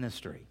to the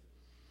ministry.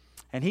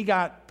 And he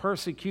got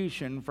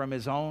persecution from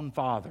his own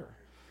father.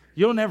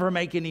 You'll never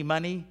make any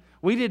money.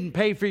 We didn't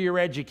pay for your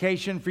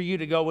education for you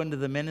to go into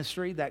the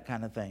ministry, that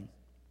kind of thing.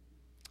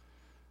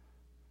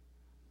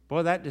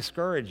 Boy, that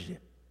discouraged him.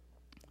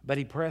 But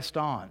he pressed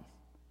on.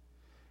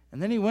 And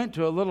then he went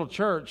to a little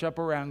church up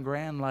around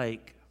Grand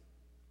Lake.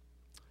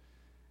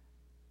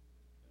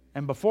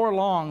 And before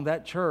long,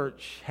 that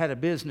church had a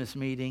business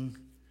meeting.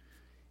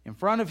 In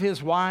front of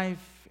his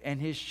wife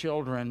and his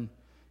children,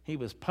 he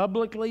was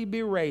publicly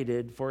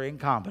berated for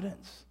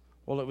incompetence.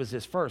 Well, it was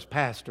his first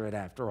pastorate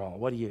after all.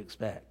 What do you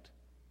expect?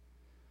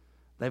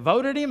 They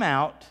voted him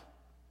out.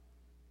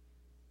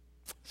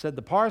 Said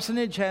the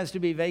parsonage has to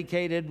be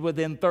vacated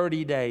within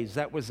 30 days.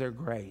 That was their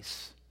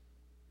grace.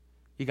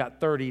 You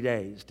got 30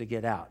 days to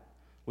get out.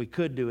 We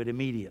could do it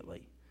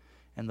immediately.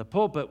 And the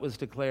pulpit was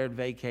declared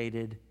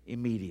vacated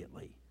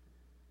immediately.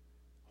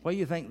 What do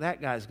you think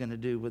that guy's going to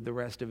do with the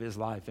rest of his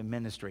life in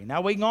ministry?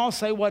 Now, we can all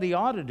say what he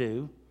ought to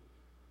do,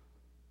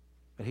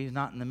 but he's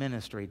not in the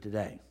ministry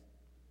today.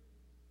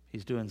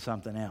 He's doing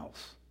something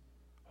else.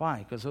 Why?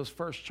 Because those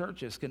first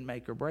churches can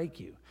make or break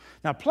you.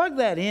 Now, plug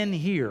that in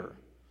here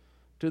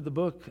to the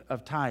book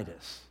of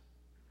Titus.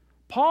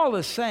 Paul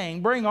is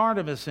saying, bring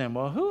Artemis in.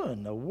 Well, who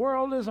in the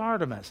world is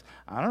Artemis?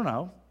 I don't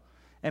know.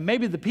 And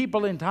maybe the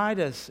people in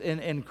Titus,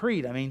 in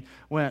Crete,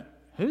 went,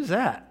 who's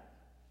that?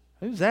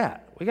 Who's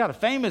that? We got a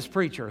famous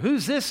preacher.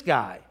 Who's this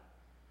guy?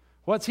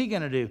 What's he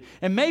going to do?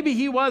 And maybe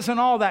he wasn't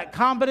all that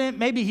competent.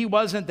 Maybe he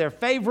wasn't their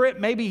favorite.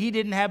 Maybe he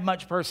didn't have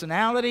much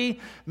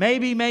personality.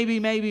 Maybe.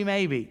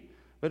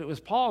 But it was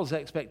Paul's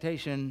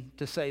expectation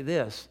to say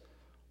this.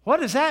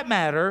 What does that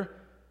matter?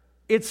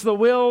 It's the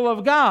will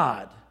of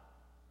God.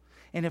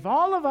 And if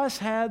all of us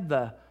had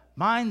the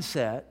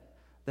mindset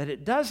that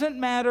it doesn't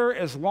matter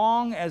as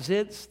long as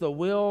it's the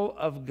will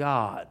of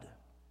God,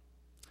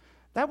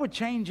 that would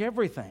change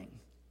everything.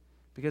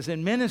 Because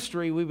in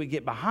ministry, we would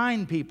get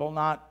behind people,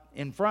 not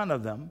in front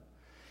of them.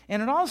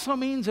 And it also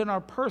means in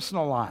our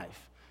personal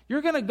life,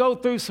 you're going to go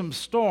through some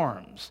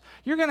storms.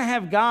 You're going to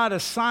have God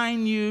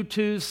assign you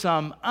to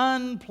some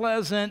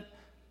unpleasant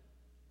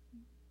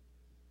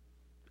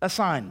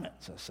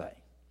assignments, let's say.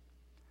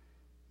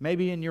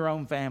 Maybe in your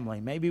own family,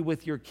 maybe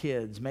with your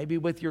kids, maybe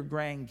with your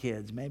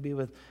grandkids, maybe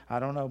with,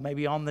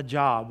 maybe on the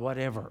job,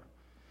 whatever.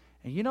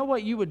 And you know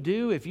what you would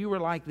do if you were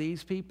like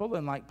these people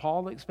and like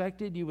Paul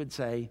expected? You would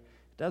say,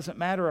 it doesn't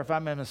matter if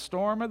I'm in a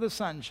storm or the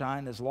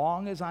sunshine as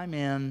long as I'm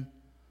in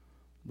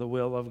the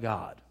will of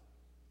God.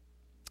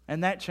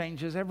 And that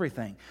changes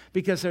everything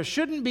because there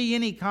shouldn't be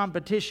any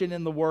competition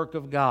in the work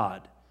of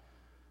God.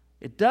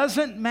 It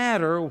doesn't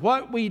matter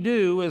what we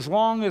do as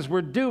long as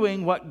we're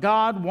doing what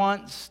God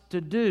wants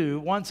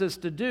us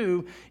to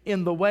do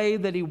in the way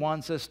that He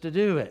wants us to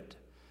do it.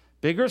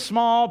 Big or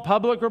small,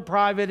 public or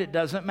private, it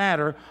doesn't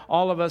matter.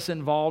 All of us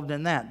involved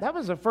in that. That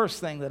was the first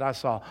thing that I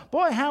saw.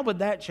 Boy, how would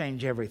that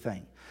change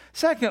everything?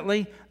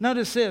 Secondly,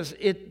 notice this.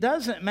 It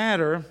doesn't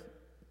matter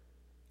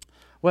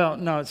Well,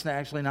 no, it's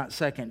actually not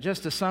second.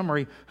 Just a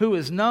summary. Who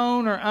is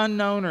known or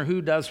unknown or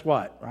who does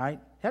what, right?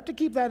 You have to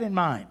keep that in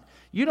mind.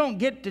 You don't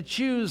get to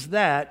choose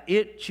that.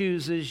 It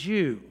chooses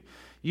you.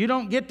 You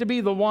don't get to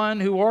be the one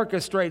who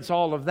orchestrates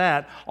all of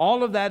that.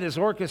 All of that is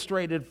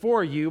orchestrated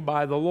for you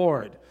by the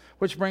Lord.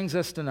 Which brings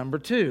us to number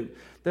 2.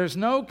 There's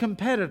no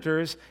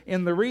competitors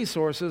in the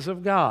resources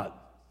of God.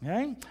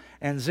 Okay?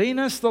 And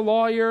Zenas the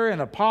lawyer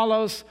and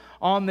Apollos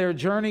on their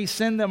journey,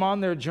 send them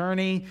on their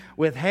journey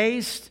with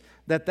haste,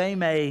 that they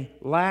may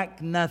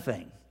lack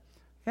nothing.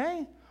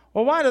 Okay?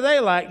 Well, why do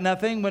they lack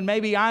nothing when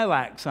maybe I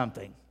lack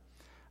something?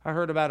 I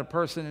heard about a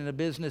person in a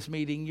business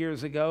meeting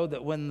years ago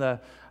that when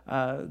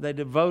they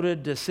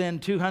devoted to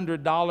send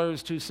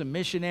 $200 to some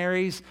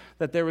missionaries,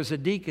 that there was a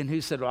deacon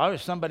who said, well,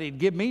 if somebody would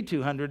give me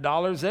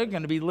 $200, they're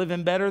going to be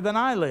living better than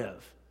I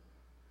live.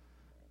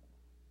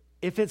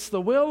 If it's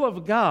the will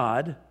of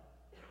God,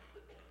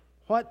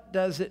 what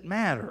does it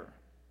matter?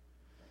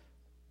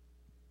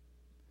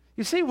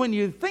 You see, when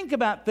you think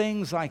about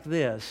things like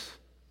this,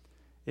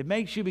 it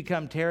makes you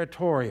become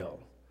territorial.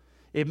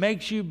 It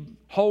makes you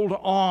hold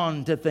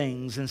on to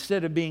things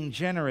instead of being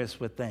generous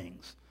with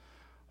things.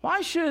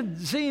 Why should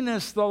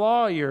Zenas the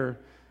lawyer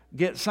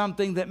get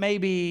something that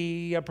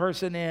maybe a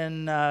person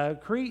in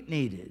Crete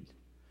needed?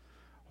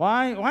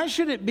 Why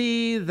should it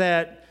be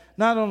that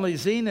not only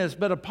Zenas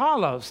but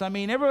Apollos, I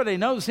mean, everybody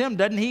knows him.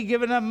 Doesn't he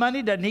give enough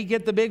money? Doesn't he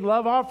get the big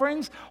love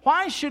offerings?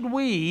 Why should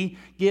we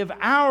give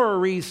our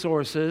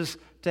resources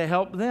to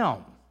help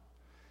them?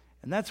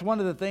 And that's one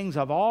of the things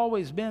I've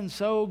always been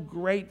so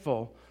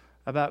grateful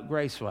about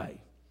Graceway.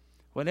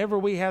 Whenever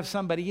we have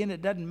somebody in,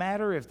 it doesn't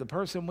matter if the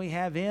person we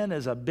have in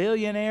is a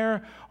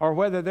billionaire or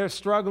whether they're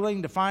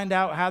struggling to find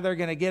out how they're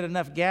going to get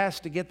enough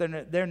gas to get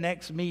their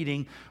next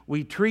meeting.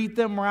 We treat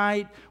them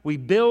right. We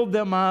build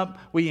them up.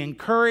 We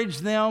encourage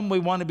them. We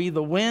want to be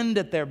the wind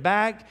at their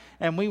back,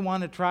 and we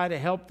want to try to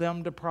help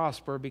them to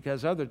prosper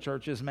because other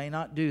churches may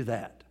not do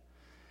that.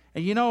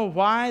 And you know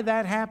why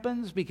that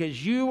happens?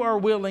 Because you are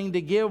willing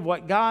to give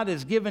what God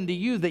has given to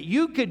you that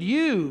you could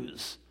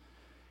use.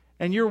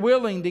 And you're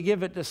willing to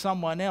give it to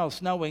someone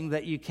else knowing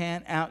that you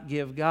can't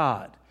outgive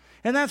God.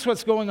 And that's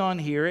what's going on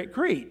here at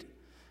Crete.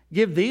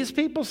 Give these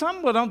people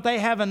something? Well, don't they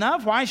have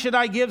enough? Why should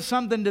I give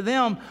something to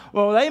them?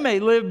 Well, they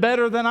may live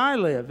better than I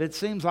live. It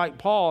seems like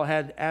Paul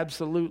had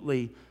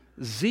absolutely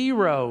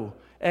zero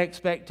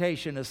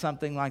expectation of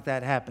something like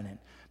that happening.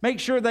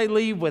 Make sure they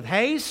leave with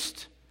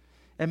haste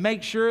and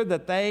make sure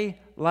that they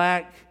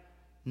lack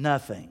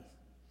nothing.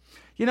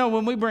 You know,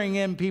 when we bring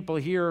in people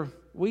here,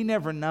 we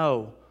never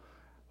know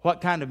what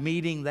kind of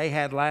meeting they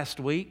had last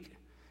week.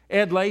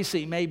 Ed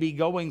Lacey may be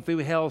going through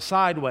hell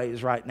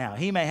sideways right now.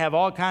 He may have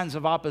all kinds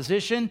of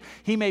opposition.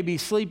 He may be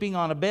sleeping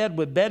on a bed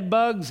with bed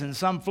bugs in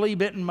some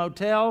flea-bitten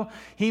motel.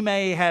 He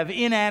may have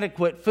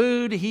inadequate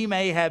food. He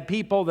may have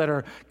people that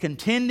are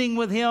contending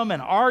with him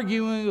and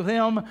arguing with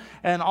him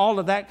and all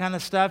of that kind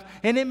of stuff.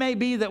 And it may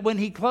be that when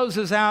he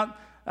closes out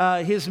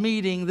his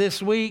meeting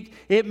this week,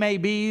 it may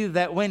be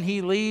that when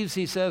he leaves,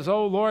 he says,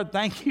 "Oh, Lord,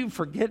 thank you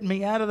for getting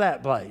me out of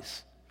that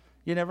place."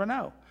 You never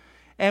know.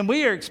 And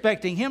we are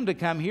expecting him to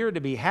come here to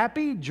be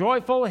happy,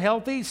 joyful,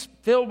 healthy,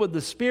 filled with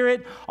the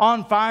Spirit,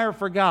 on fire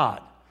for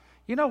God.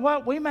 You know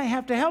what? We may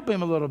have to help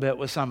him a little bit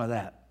with some of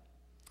that.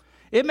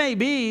 It may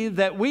be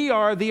that we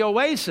are the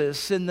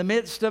oasis in the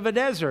midst of a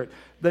desert.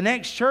 The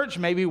next church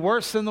may be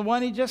worse than the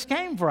one he just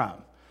came from.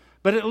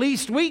 But at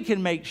least we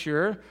can make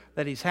sure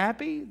that he's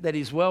happy, that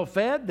he's well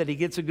fed, that he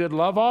gets a good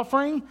love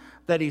offering,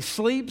 that he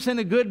sleeps in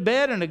a good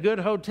bed in a good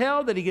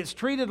hotel, that he gets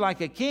treated like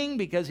a king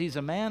because he's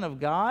a man of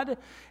God,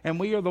 and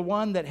we are the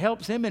one that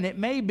helps him. And it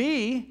may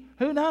be,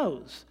 who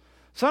knows?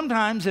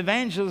 Sometimes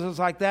evangelists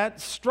like that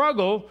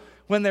struggle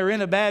when they're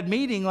in a bad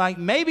meeting, like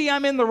maybe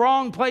I'm in the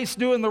wrong place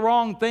doing the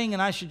wrong thing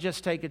and I should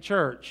just take a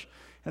church.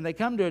 And they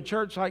come to a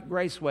church like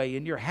Graceway,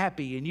 and you're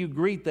happy, and you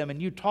greet them,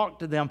 and you talk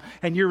to them,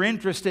 and you're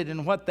interested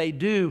in what they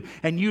do,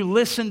 and you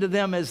listen to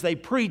them as they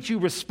preach. You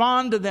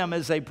respond to them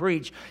as they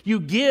preach.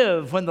 You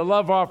give when the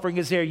love offering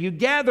is there. You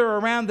gather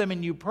around them,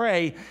 and you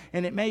pray.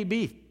 And it may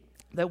be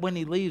that when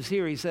he leaves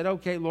here, he said,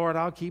 "Okay, Lord,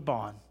 I'll keep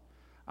on.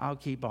 I'll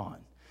keep on."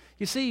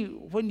 You see,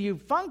 when you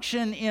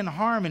function in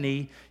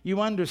harmony,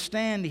 you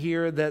understand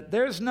here that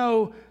there's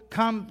no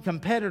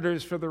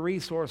competitors for the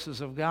resources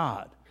of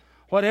God.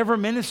 Whatever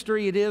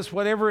ministry it is,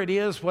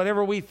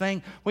 whatever we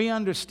think, we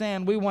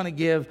understand we want to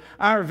give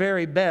our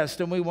very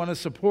best and we want to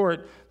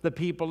support the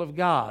people of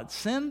God.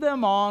 Send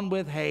them on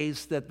with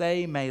haste that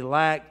they may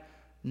lack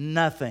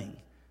nothing.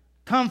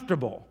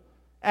 Comfortable,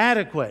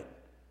 adequate,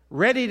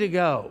 ready to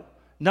go,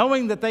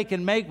 knowing that they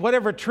can make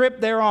whatever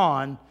trip they're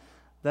on,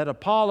 that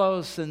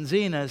Apollos and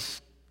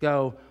Zenas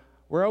go,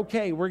 "We're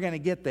okay, we're going to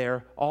get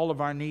there. All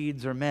of our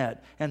needs are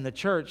met." And the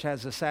church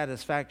has the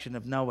satisfaction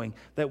of knowing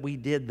that we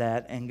did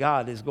that and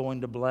God is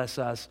going to bless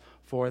us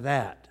for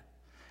that.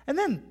 And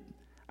then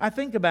I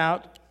think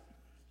about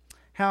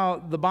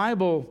how the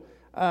Bible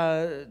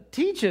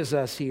teaches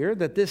us here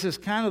that this is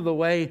kind of the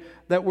way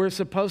that we're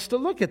supposed to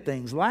look at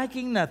things.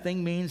 Lacking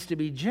nothing means to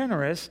be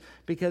generous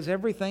because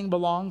everything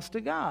belongs to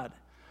God.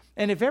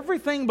 And if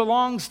everything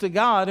belongs to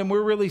God and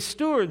we're really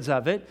stewards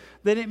of it,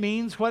 then it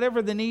means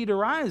whatever the need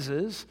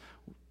arises,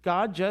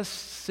 God just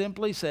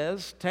simply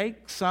says,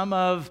 take some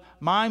of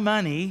my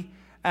money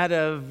out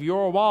of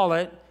your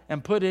wallet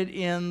and put it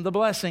in the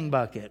blessing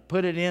bucket,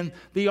 put it in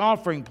the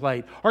offering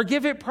plate, or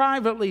give it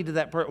privately to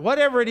that person,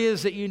 whatever it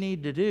is that you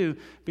need to do,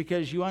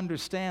 because you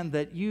understand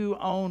that you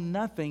own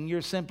nothing.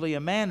 You're simply a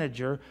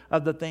manager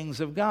of the things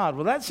of God.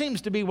 Well, that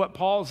seems to be what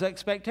Paul's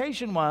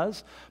expectation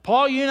was.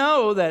 Paul, you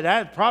know that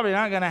that's probably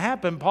not going to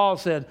happen. Paul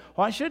said,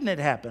 why shouldn't it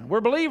happen?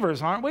 We're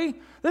believers, aren't we?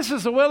 This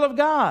is the will of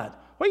God.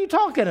 What are you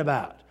talking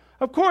about?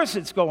 Of course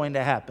it's going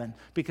to happen,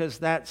 because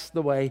that's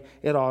the way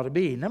it ought to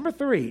be. Number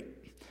 3,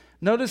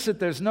 notice that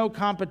there's no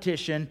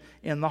competition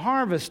in the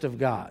harvest of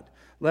God.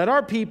 Let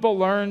our people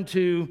learn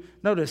to,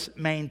 notice,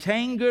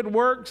 maintain good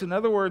works. In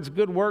other words,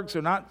 good works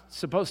are not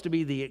supposed to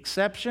be the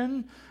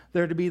exception.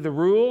 They're to be the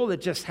rule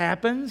that just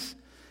happens.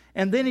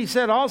 And then he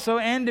said also,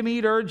 and to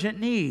meet urgent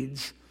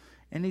needs.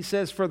 And he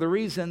says, for the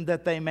reason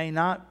that they may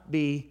not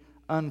be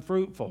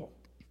unfruitful.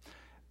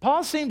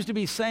 Paul seems to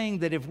be saying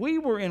that if we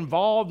were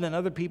involved in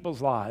other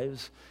people's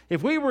lives,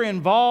 if we were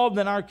involved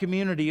in our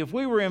community, if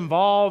we were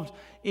involved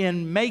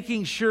in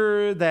making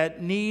sure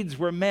that needs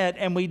were met,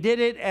 and we did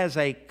it as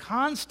a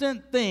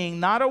constant thing,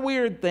 not a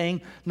weird thing,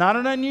 not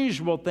an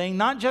unusual thing,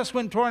 not just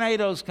when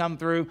tornadoes come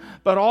through,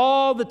 but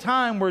all the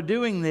time we're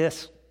doing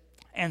this,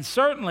 and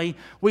certainly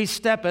we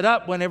step it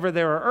up whenever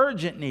there are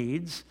urgent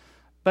needs,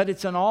 but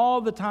it's an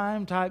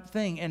all-the-time type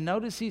thing. And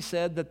notice he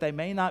said that they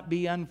may not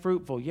be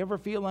unfruitful. You ever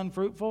feel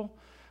unfruitful?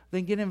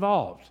 Then get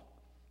involved.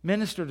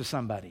 Minister to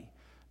somebody.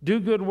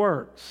 Do good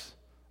works.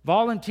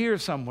 Volunteer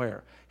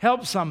somewhere.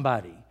 Help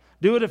somebody.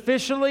 Do it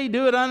officially,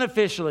 do it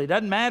unofficially.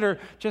 Doesn't matter.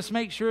 Just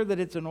make sure that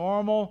it's a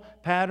normal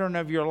pattern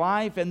of your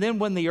life. And then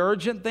when the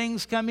urgent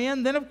things come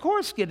in, then of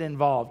course get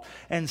involved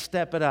and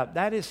step it up.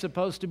 That is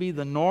supposed to be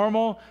the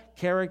normal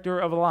character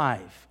of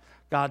life.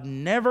 God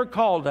never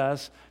called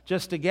us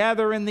just to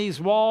gather in these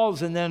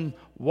walls and then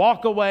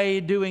walk away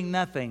doing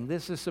nothing.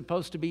 This is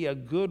supposed to be a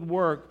good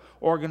work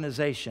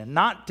organization.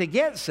 Not to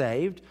get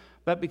saved,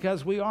 but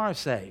because we are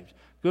saved.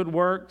 Good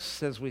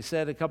works, as we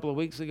said a couple of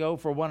weeks ago,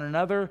 for one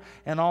another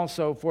and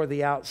also for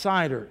the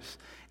outsiders.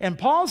 And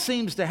Paul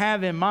seems to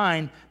have in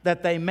mind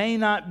that they may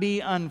not be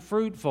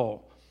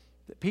unfruitful.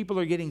 That people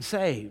are getting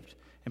saved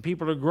and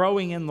people are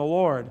growing in the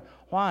Lord.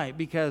 Why?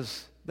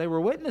 Because they were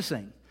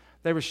witnessing.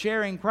 They were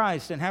sharing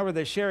Christ. And how were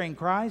they sharing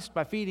Christ?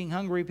 By feeding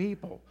hungry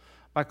people,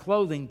 by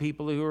clothing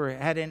people who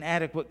had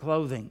inadequate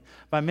clothing,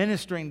 by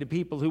ministering to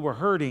people who were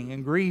hurting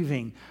and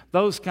grieving,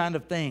 those kind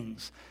of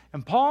things.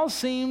 And Paul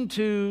seemed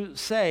to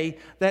say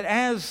that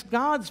as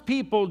God's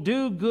people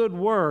do good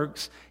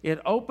works, it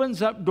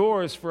opens up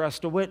doors for us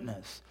to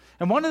witness.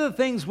 And one of the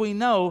things we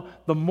know,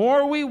 the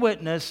more we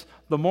witness,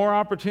 the more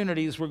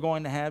opportunities we're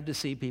going to have to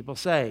see people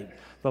saved.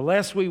 The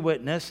less we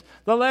witness,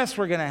 the less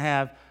we're going to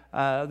have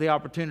the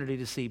opportunity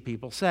to see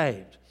people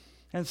saved.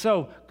 And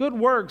so good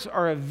works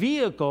are a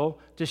vehicle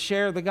to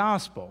share the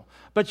gospel.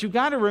 But you've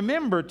got to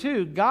remember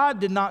too, God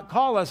did not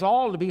call us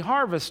all to be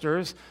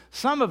harvesters.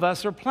 Some of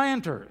us are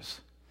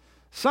planters.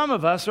 Some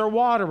of us are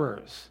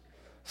waterers.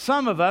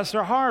 Some of us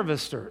are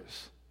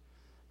harvesters.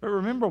 But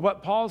remember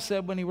what Paul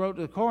said when he wrote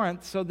to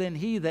Corinth, so then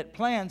he that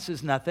plants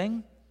is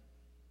nothing,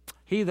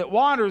 he that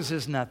waters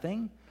is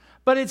nothing,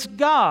 but it's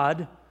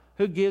God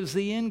who gives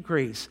the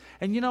increase.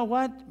 And you know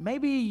what?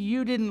 Maybe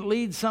you didn't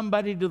lead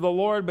somebody to the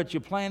Lord, but you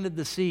planted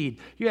the seed.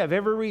 You have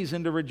every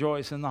reason to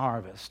rejoice in the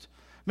harvest.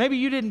 Maybe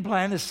you didn't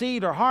plant a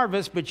seed or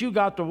harvest, but you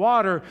got to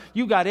water.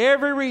 You got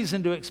every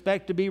reason to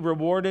expect to be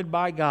rewarded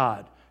by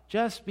God.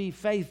 Just be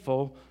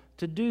faithful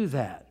to do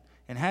that.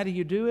 And how do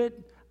you do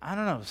it? I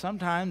don't know.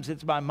 Sometimes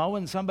it's by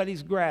mowing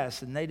somebody's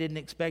grass and they didn't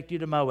expect you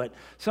to mow it.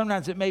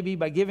 Sometimes it may be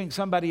by giving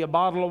somebody a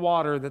bottle of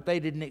water that they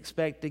didn't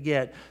expect to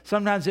get.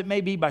 Sometimes it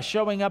may be by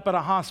showing up at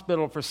a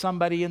hospital for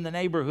somebody in the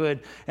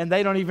neighborhood and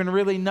they don't even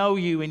really know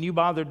you and you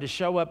bothered to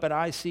show up at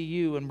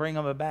ICU and bring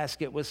them a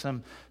basket with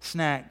some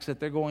snacks that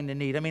they're going to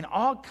need. I mean,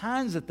 all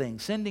kinds of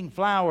things. Sending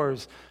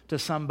flowers to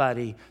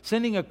somebody,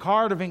 sending a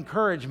card of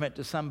encouragement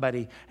to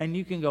somebody, and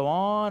you can go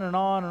on and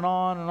on and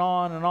on and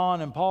on and on.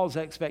 And Paul's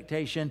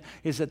expectation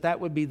is that that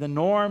would be the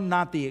norm,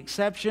 not the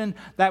exception.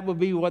 That would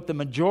be what the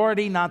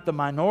majority, not the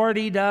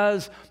minority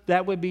does.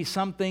 That would be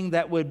something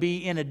that would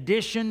be in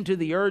addition to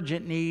the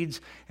urgent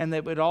needs, and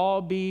that would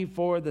all be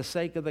for the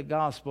sake of the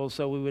gospel,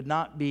 so we would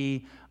not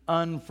be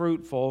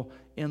unfruitful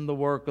in the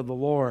work of the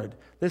Lord.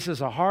 This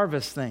is a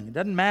harvest thing. It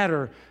doesn't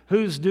matter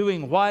who's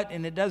doing what,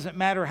 and it doesn't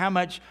matter how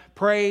much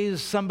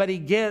praise somebody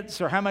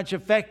gets or how much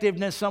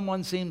effectiveness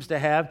someone seems to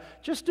have.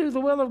 Just do the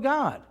will of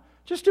God.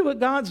 Just do what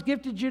God's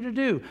gifted you to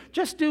do.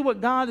 Just do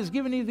what God has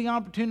given you the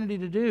opportunity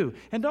to do.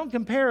 And don't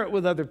compare it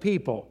with other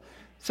people.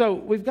 So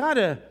we've got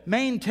to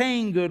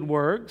maintain good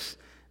works,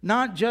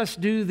 not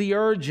just do the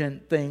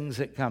urgent things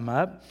that come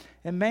up.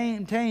 And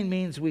maintain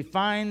means we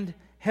find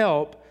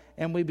help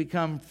and we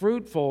become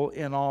fruitful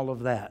in all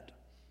of that.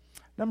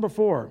 Number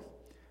 4,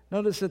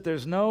 notice that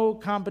there's no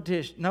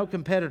competitors,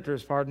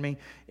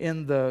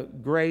 in the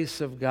grace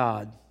of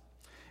God.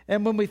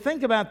 And when we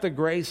think about the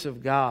grace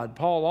of God,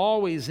 Paul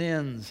always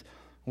ends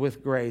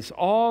with grace.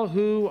 All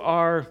who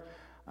are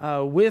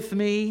with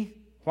me,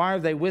 why are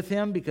they with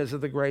him? Because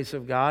of the grace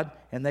of God,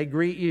 and they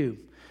greet you.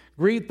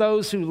 Greet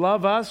those who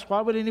love us.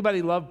 Why would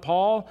anybody love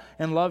Paul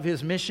and love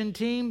his mission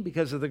team?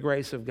 Because of the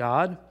grace of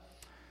God.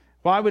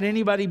 Why would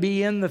anybody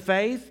be in the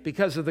faith?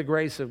 Because of the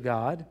grace of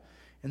God.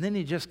 And then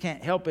he just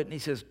can't help it, and he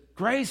says,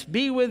 grace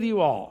be with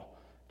you all.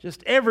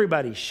 Just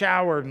everybody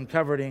showered and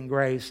covered in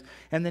grace.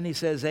 And then he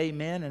says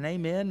amen, and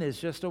amen is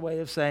just a way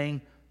of saying,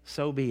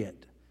 so be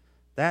it.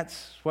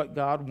 That's what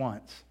God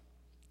wants.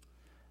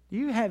 Do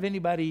you have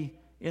anybody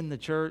in the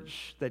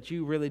church that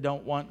you really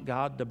don't want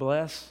God to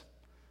bless?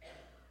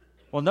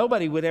 Well,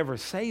 nobody would ever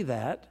say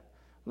that.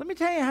 Let me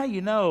tell you how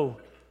you know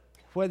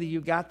whether you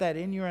got that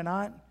in you or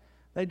not.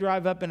 They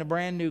drive up in a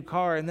brand new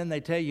car and then they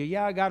tell you,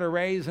 yeah, I got a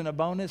raise and a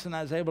bonus and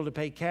I was able to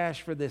pay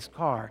cash for this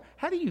car.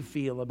 How do you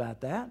feel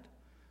about that?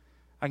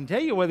 I can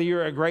tell you whether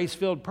you're a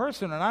grace-filled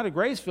person or not. A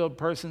grace-filled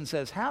person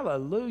says,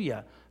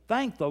 hallelujah,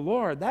 thank the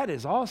Lord, that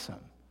is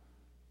awesome.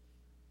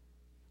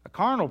 A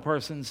carnal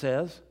person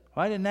says,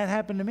 why didn't that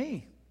happen to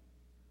me?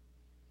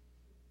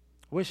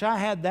 Wish I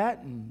had that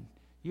and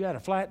you had a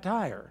flat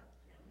tire.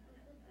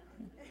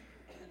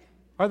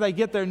 Or they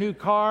get their new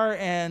car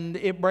and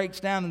it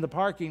breaks down in the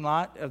parking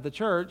lot of the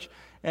church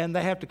and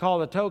they have to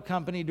call a tow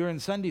company during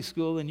Sunday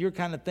school, and you're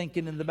kind of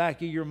thinking in the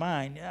back of your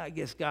mind, yeah, I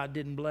guess God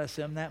didn't bless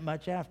them that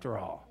much after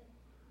all.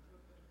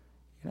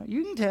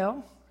 You can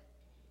tell.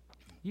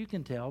 You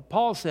can tell.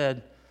 Paul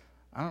said,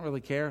 I don't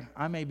really care.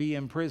 I may be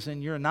in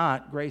prison. You're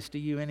not. Grace to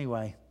you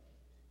anyway.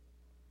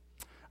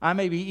 I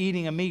may be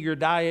eating a meager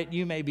diet.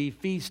 You may be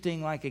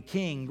feasting like a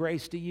king.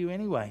 Grace to you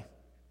anyway.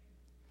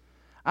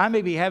 I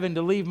may be having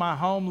to leave my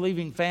home,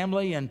 leaving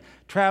family and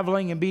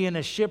traveling and be in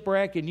a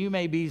shipwreck, and you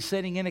may be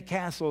sitting in a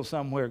castle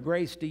somewhere.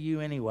 Grace to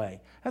you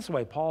anyway. That's the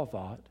way Paul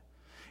thought.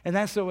 And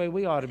that's the way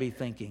we ought to be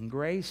thinking.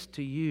 Grace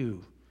to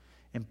you.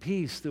 And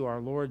peace through our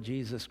Lord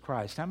Jesus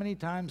Christ. How many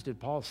times did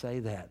Paul say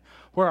that?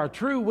 Where our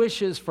true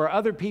wishes for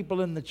other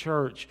people in the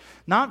church,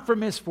 not for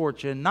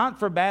misfortune, not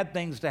for bad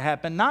things to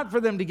happen, not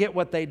for them to get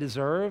what they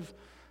deserve,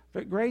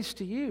 but grace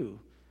to you.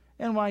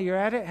 And while you're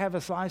at it, have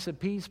a slice of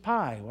peace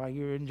pie while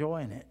you're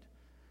enjoying it.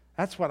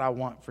 That's what I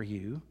want for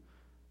you.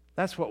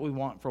 That's what we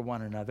want for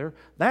one another.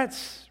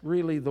 That's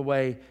really the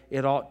way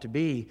it ought to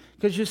be.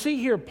 Because you see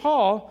here,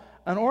 Paul,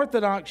 an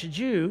Orthodox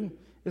Jew,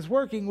 is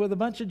working with a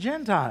bunch of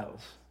Gentiles.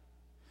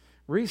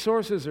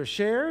 Resources are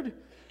shared,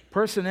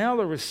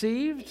 personnel are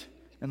received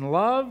and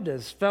loved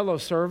as fellow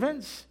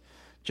servants.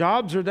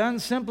 Jobs are done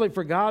simply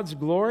for God's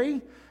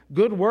glory.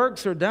 Good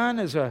works are done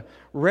as a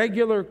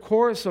regular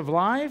course of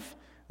life.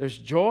 There's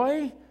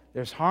joy,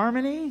 there's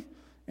harmony,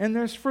 and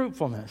there's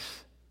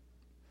fruitfulness.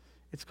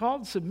 It's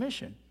called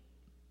submission.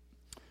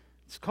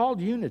 It's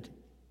called unity.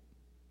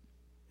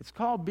 It's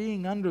called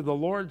being under the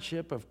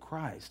lordship of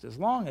Christ. As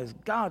long as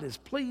God is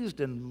pleased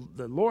and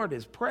the Lord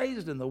is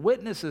praised and the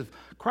witness of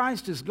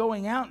Christ is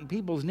going out and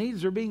people's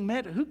needs are being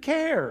met, who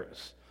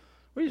cares?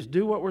 We just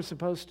do what we're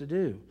supposed to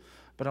do.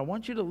 But I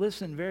want you to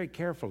listen very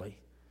carefully.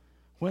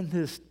 When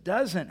this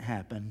doesn't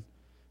happen,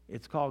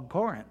 it's called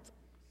Corinth.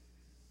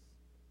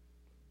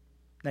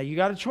 Now you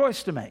got a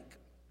choice to make.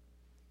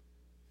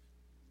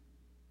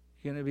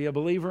 You're going to be a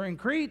believer in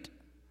Crete,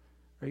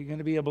 or you're going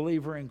to be a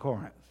believer in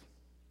Corinth.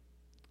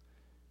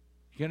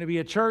 You're going to be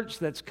a church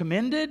that's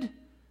commended,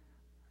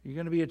 you're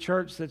going to be a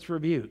church that's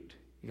rebuked.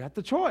 You got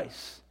the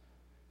choice.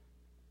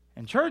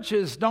 And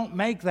churches don't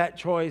make that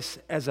choice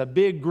as a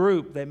big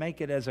group. They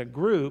make it as a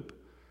group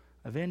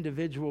of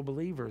individual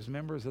believers,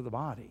 members of the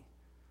body.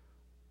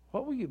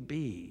 What will you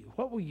be?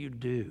 What will you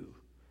do?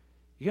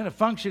 You're going to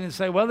function and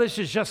say, well, this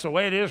is just the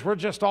way it is. We're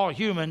just all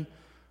human.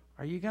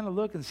 Are you going to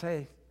look and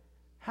say,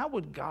 how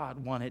would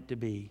God want it to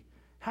be?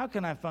 How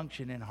can I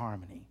function in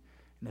harmony?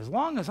 And as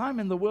long as I'm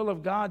in the will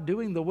of God,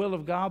 doing the will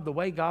of God the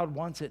way God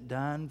wants it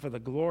done for the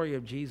glory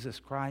of Jesus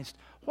Christ,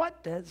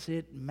 what does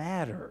it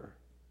matter?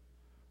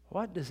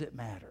 What does it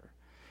matter?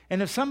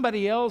 And if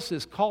somebody else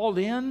is called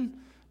in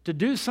to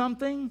do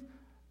something,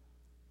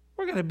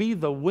 we're going to be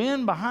the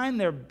wind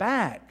behind their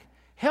back,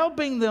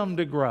 helping them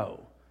to grow,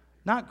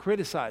 not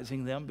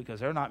criticizing them because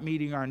they're not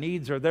meeting our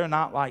needs or they're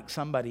not like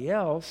somebody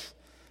else.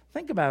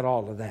 Think about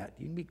all of that.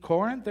 You can be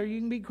Corinth or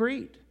you can be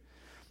Crete.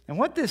 And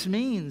what this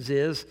means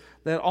is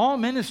that all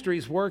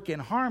ministries work in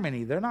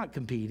harmony. They're not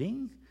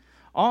competing.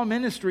 All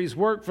ministries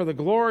work for the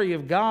glory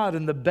of God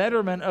and the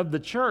betterment of the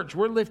church.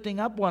 We're lifting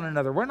up one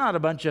another. We're not a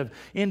bunch of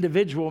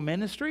individual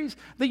ministries.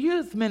 The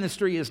youth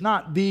ministry is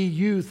not the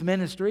youth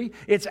ministry.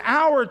 It's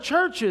our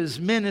church's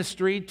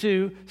ministry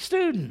to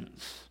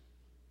students,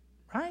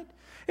 right?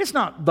 It's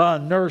not the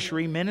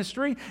nursery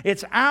ministry.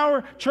 It's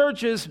our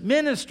church's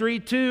ministry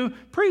to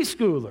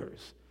preschoolers.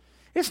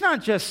 It's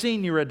not just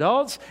senior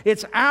adults.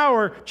 It's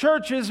our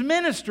church's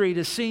ministry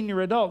to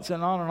senior adults,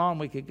 and on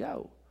we could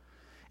go.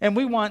 And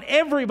we want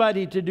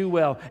everybody to do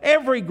well,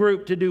 every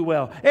group to do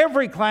well,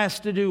 every class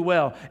to do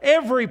well,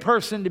 every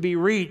person to be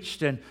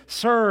reached and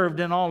served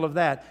and all of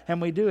that.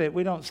 And we do it.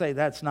 We don't say,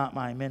 that's not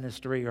my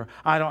ministry, or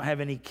I don't have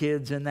any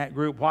kids in that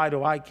group. Why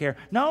do I care?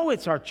 No,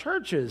 it's our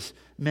church's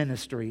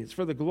ministry. It's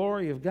for the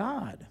glory of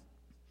God.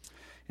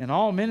 And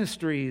all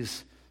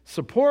ministries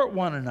support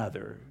one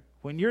another.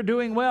 When you're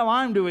doing well,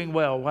 I'm doing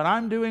well. When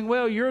I'm doing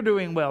well, you're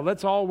doing well.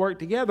 Let's all work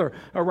together.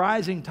 A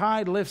rising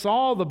tide lifts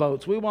all the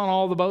boats. We want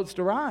all the boats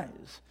to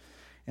rise.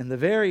 And the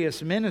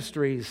various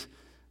ministries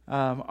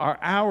are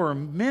our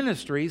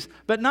ministries,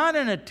 but not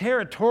in a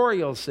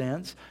territorial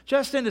sense,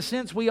 just in a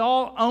sense we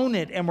all own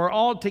it and we're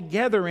all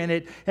together in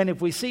it. And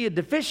if we see a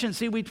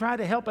deficiency, we try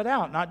to help it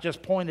out, not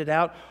just point it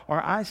out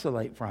or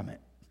isolate from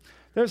it.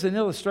 There's an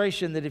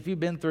illustration that if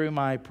you've been through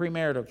my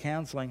premarital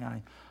counseling,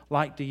 I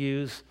like to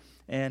use.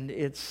 And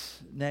it's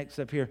next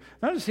up here.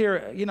 Notice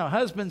here,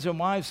 husbands and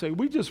wives say,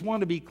 we just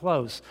want to be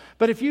close.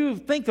 But if you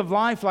think of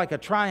life like a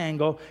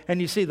triangle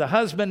and you see the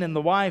husband and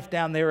the wife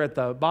down there at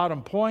the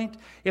bottom point,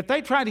 if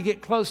they try to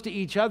get close to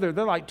each other,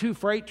 they're like two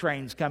freight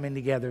trains coming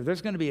together.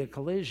 There's going to be a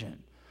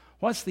collision.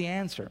 What's the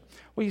answer?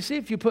 Well, you see,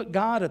 if you put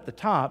God at the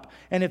top,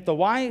 and if the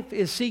wife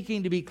is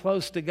seeking to be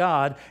close to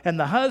God, and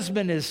the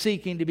husband is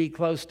seeking to be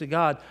close to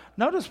God,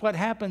 notice what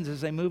happens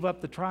as they move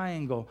up the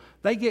triangle.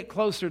 They get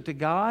closer to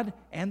God,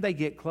 and they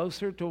get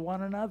closer to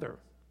one another.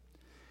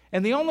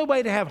 And the only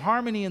way to have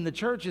harmony in the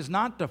church is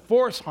not to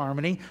force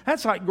harmony.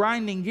 That's like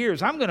grinding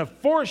gears. I'm going to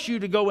force you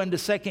to go into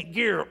second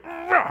gear,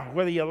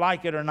 whether you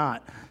like it or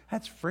not.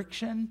 That's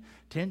friction,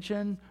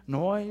 tension,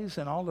 noise,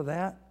 and all of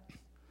that.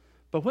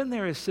 But when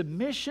there is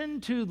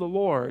submission to the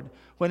Lord,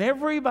 when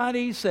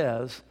everybody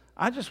says,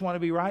 I just want to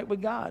be right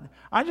with God.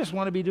 I just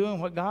want to be doing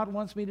what God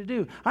wants me to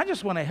do. I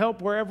just want to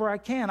help wherever I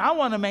can. I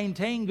want to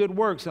maintain good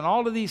works. And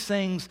all of these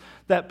things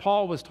that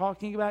Paul was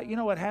talking about, you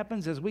know what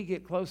happens as we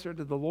get closer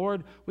to the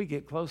Lord? We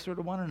get closer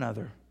to one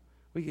another.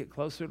 We get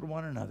closer to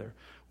one another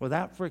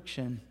without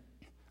friction,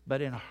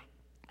 but in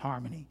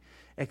harmony.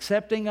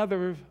 Accepting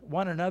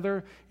one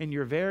another in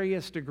your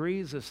various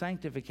degrees of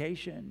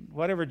sanctification,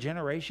 whatever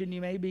generation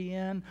you may be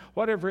in,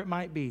 whatever it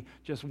might be,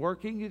 just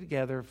working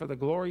together for the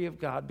glory of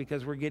God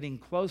because we're getting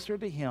closer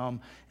to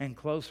Him and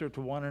closer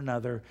to one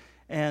another.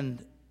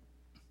 And,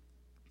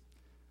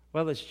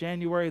 well, it's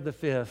January the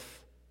 5th,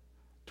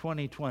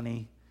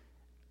 2020,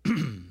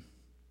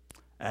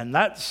 and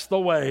that's the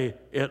way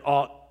it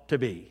ought to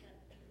be.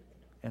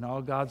 And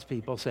all God's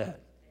people said,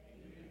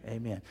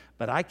 Amen.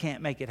 But I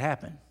can't make it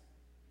happen.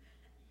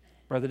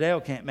 Brother Dale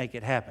can't make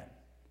it happen.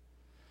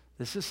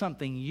 This is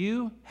something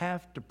you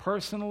have to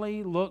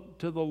personally look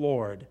to the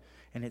Lord,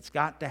 and it's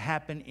got to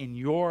happen in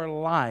your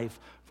life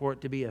for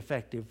it to be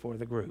effective for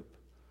the group.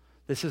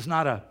 This is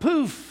not a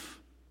poof,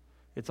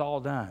 it's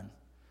all done.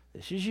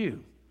 This is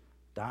you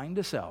dying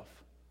to self,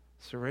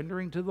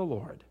 surrendering to the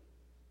Lord,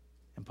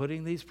 and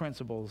putting these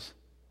principles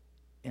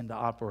into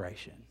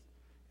operation.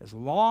 As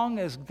long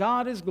as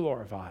God is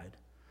glorified,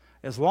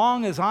 as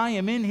long as I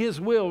am in His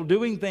will,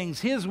 doing things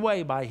His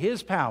way by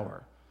His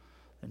power,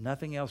 then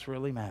nothing else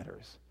really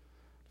matters.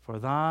 For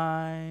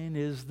thine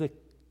is the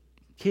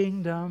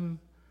kingdom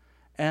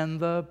and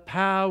the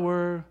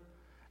power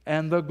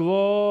and the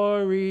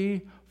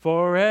glory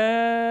forever.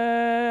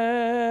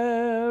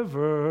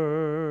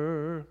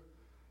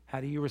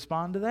 How do you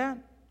respond to that?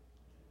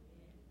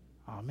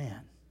 Amen.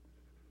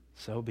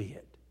 So be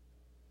it.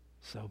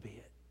 So be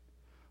it.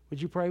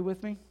 Would you pray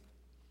with me?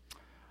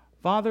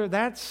 Father,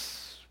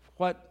 that's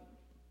what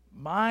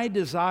my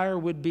desire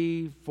would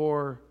be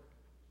for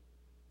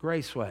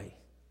Graceway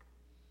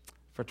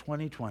for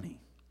 2020.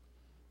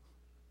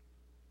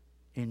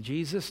 In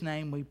Jesus'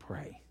 name we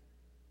pray.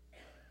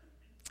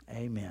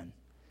 Amen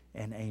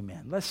and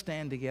amen. Let's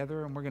stand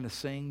together and we're going to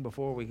sing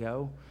before we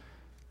go.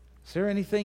 Is there anything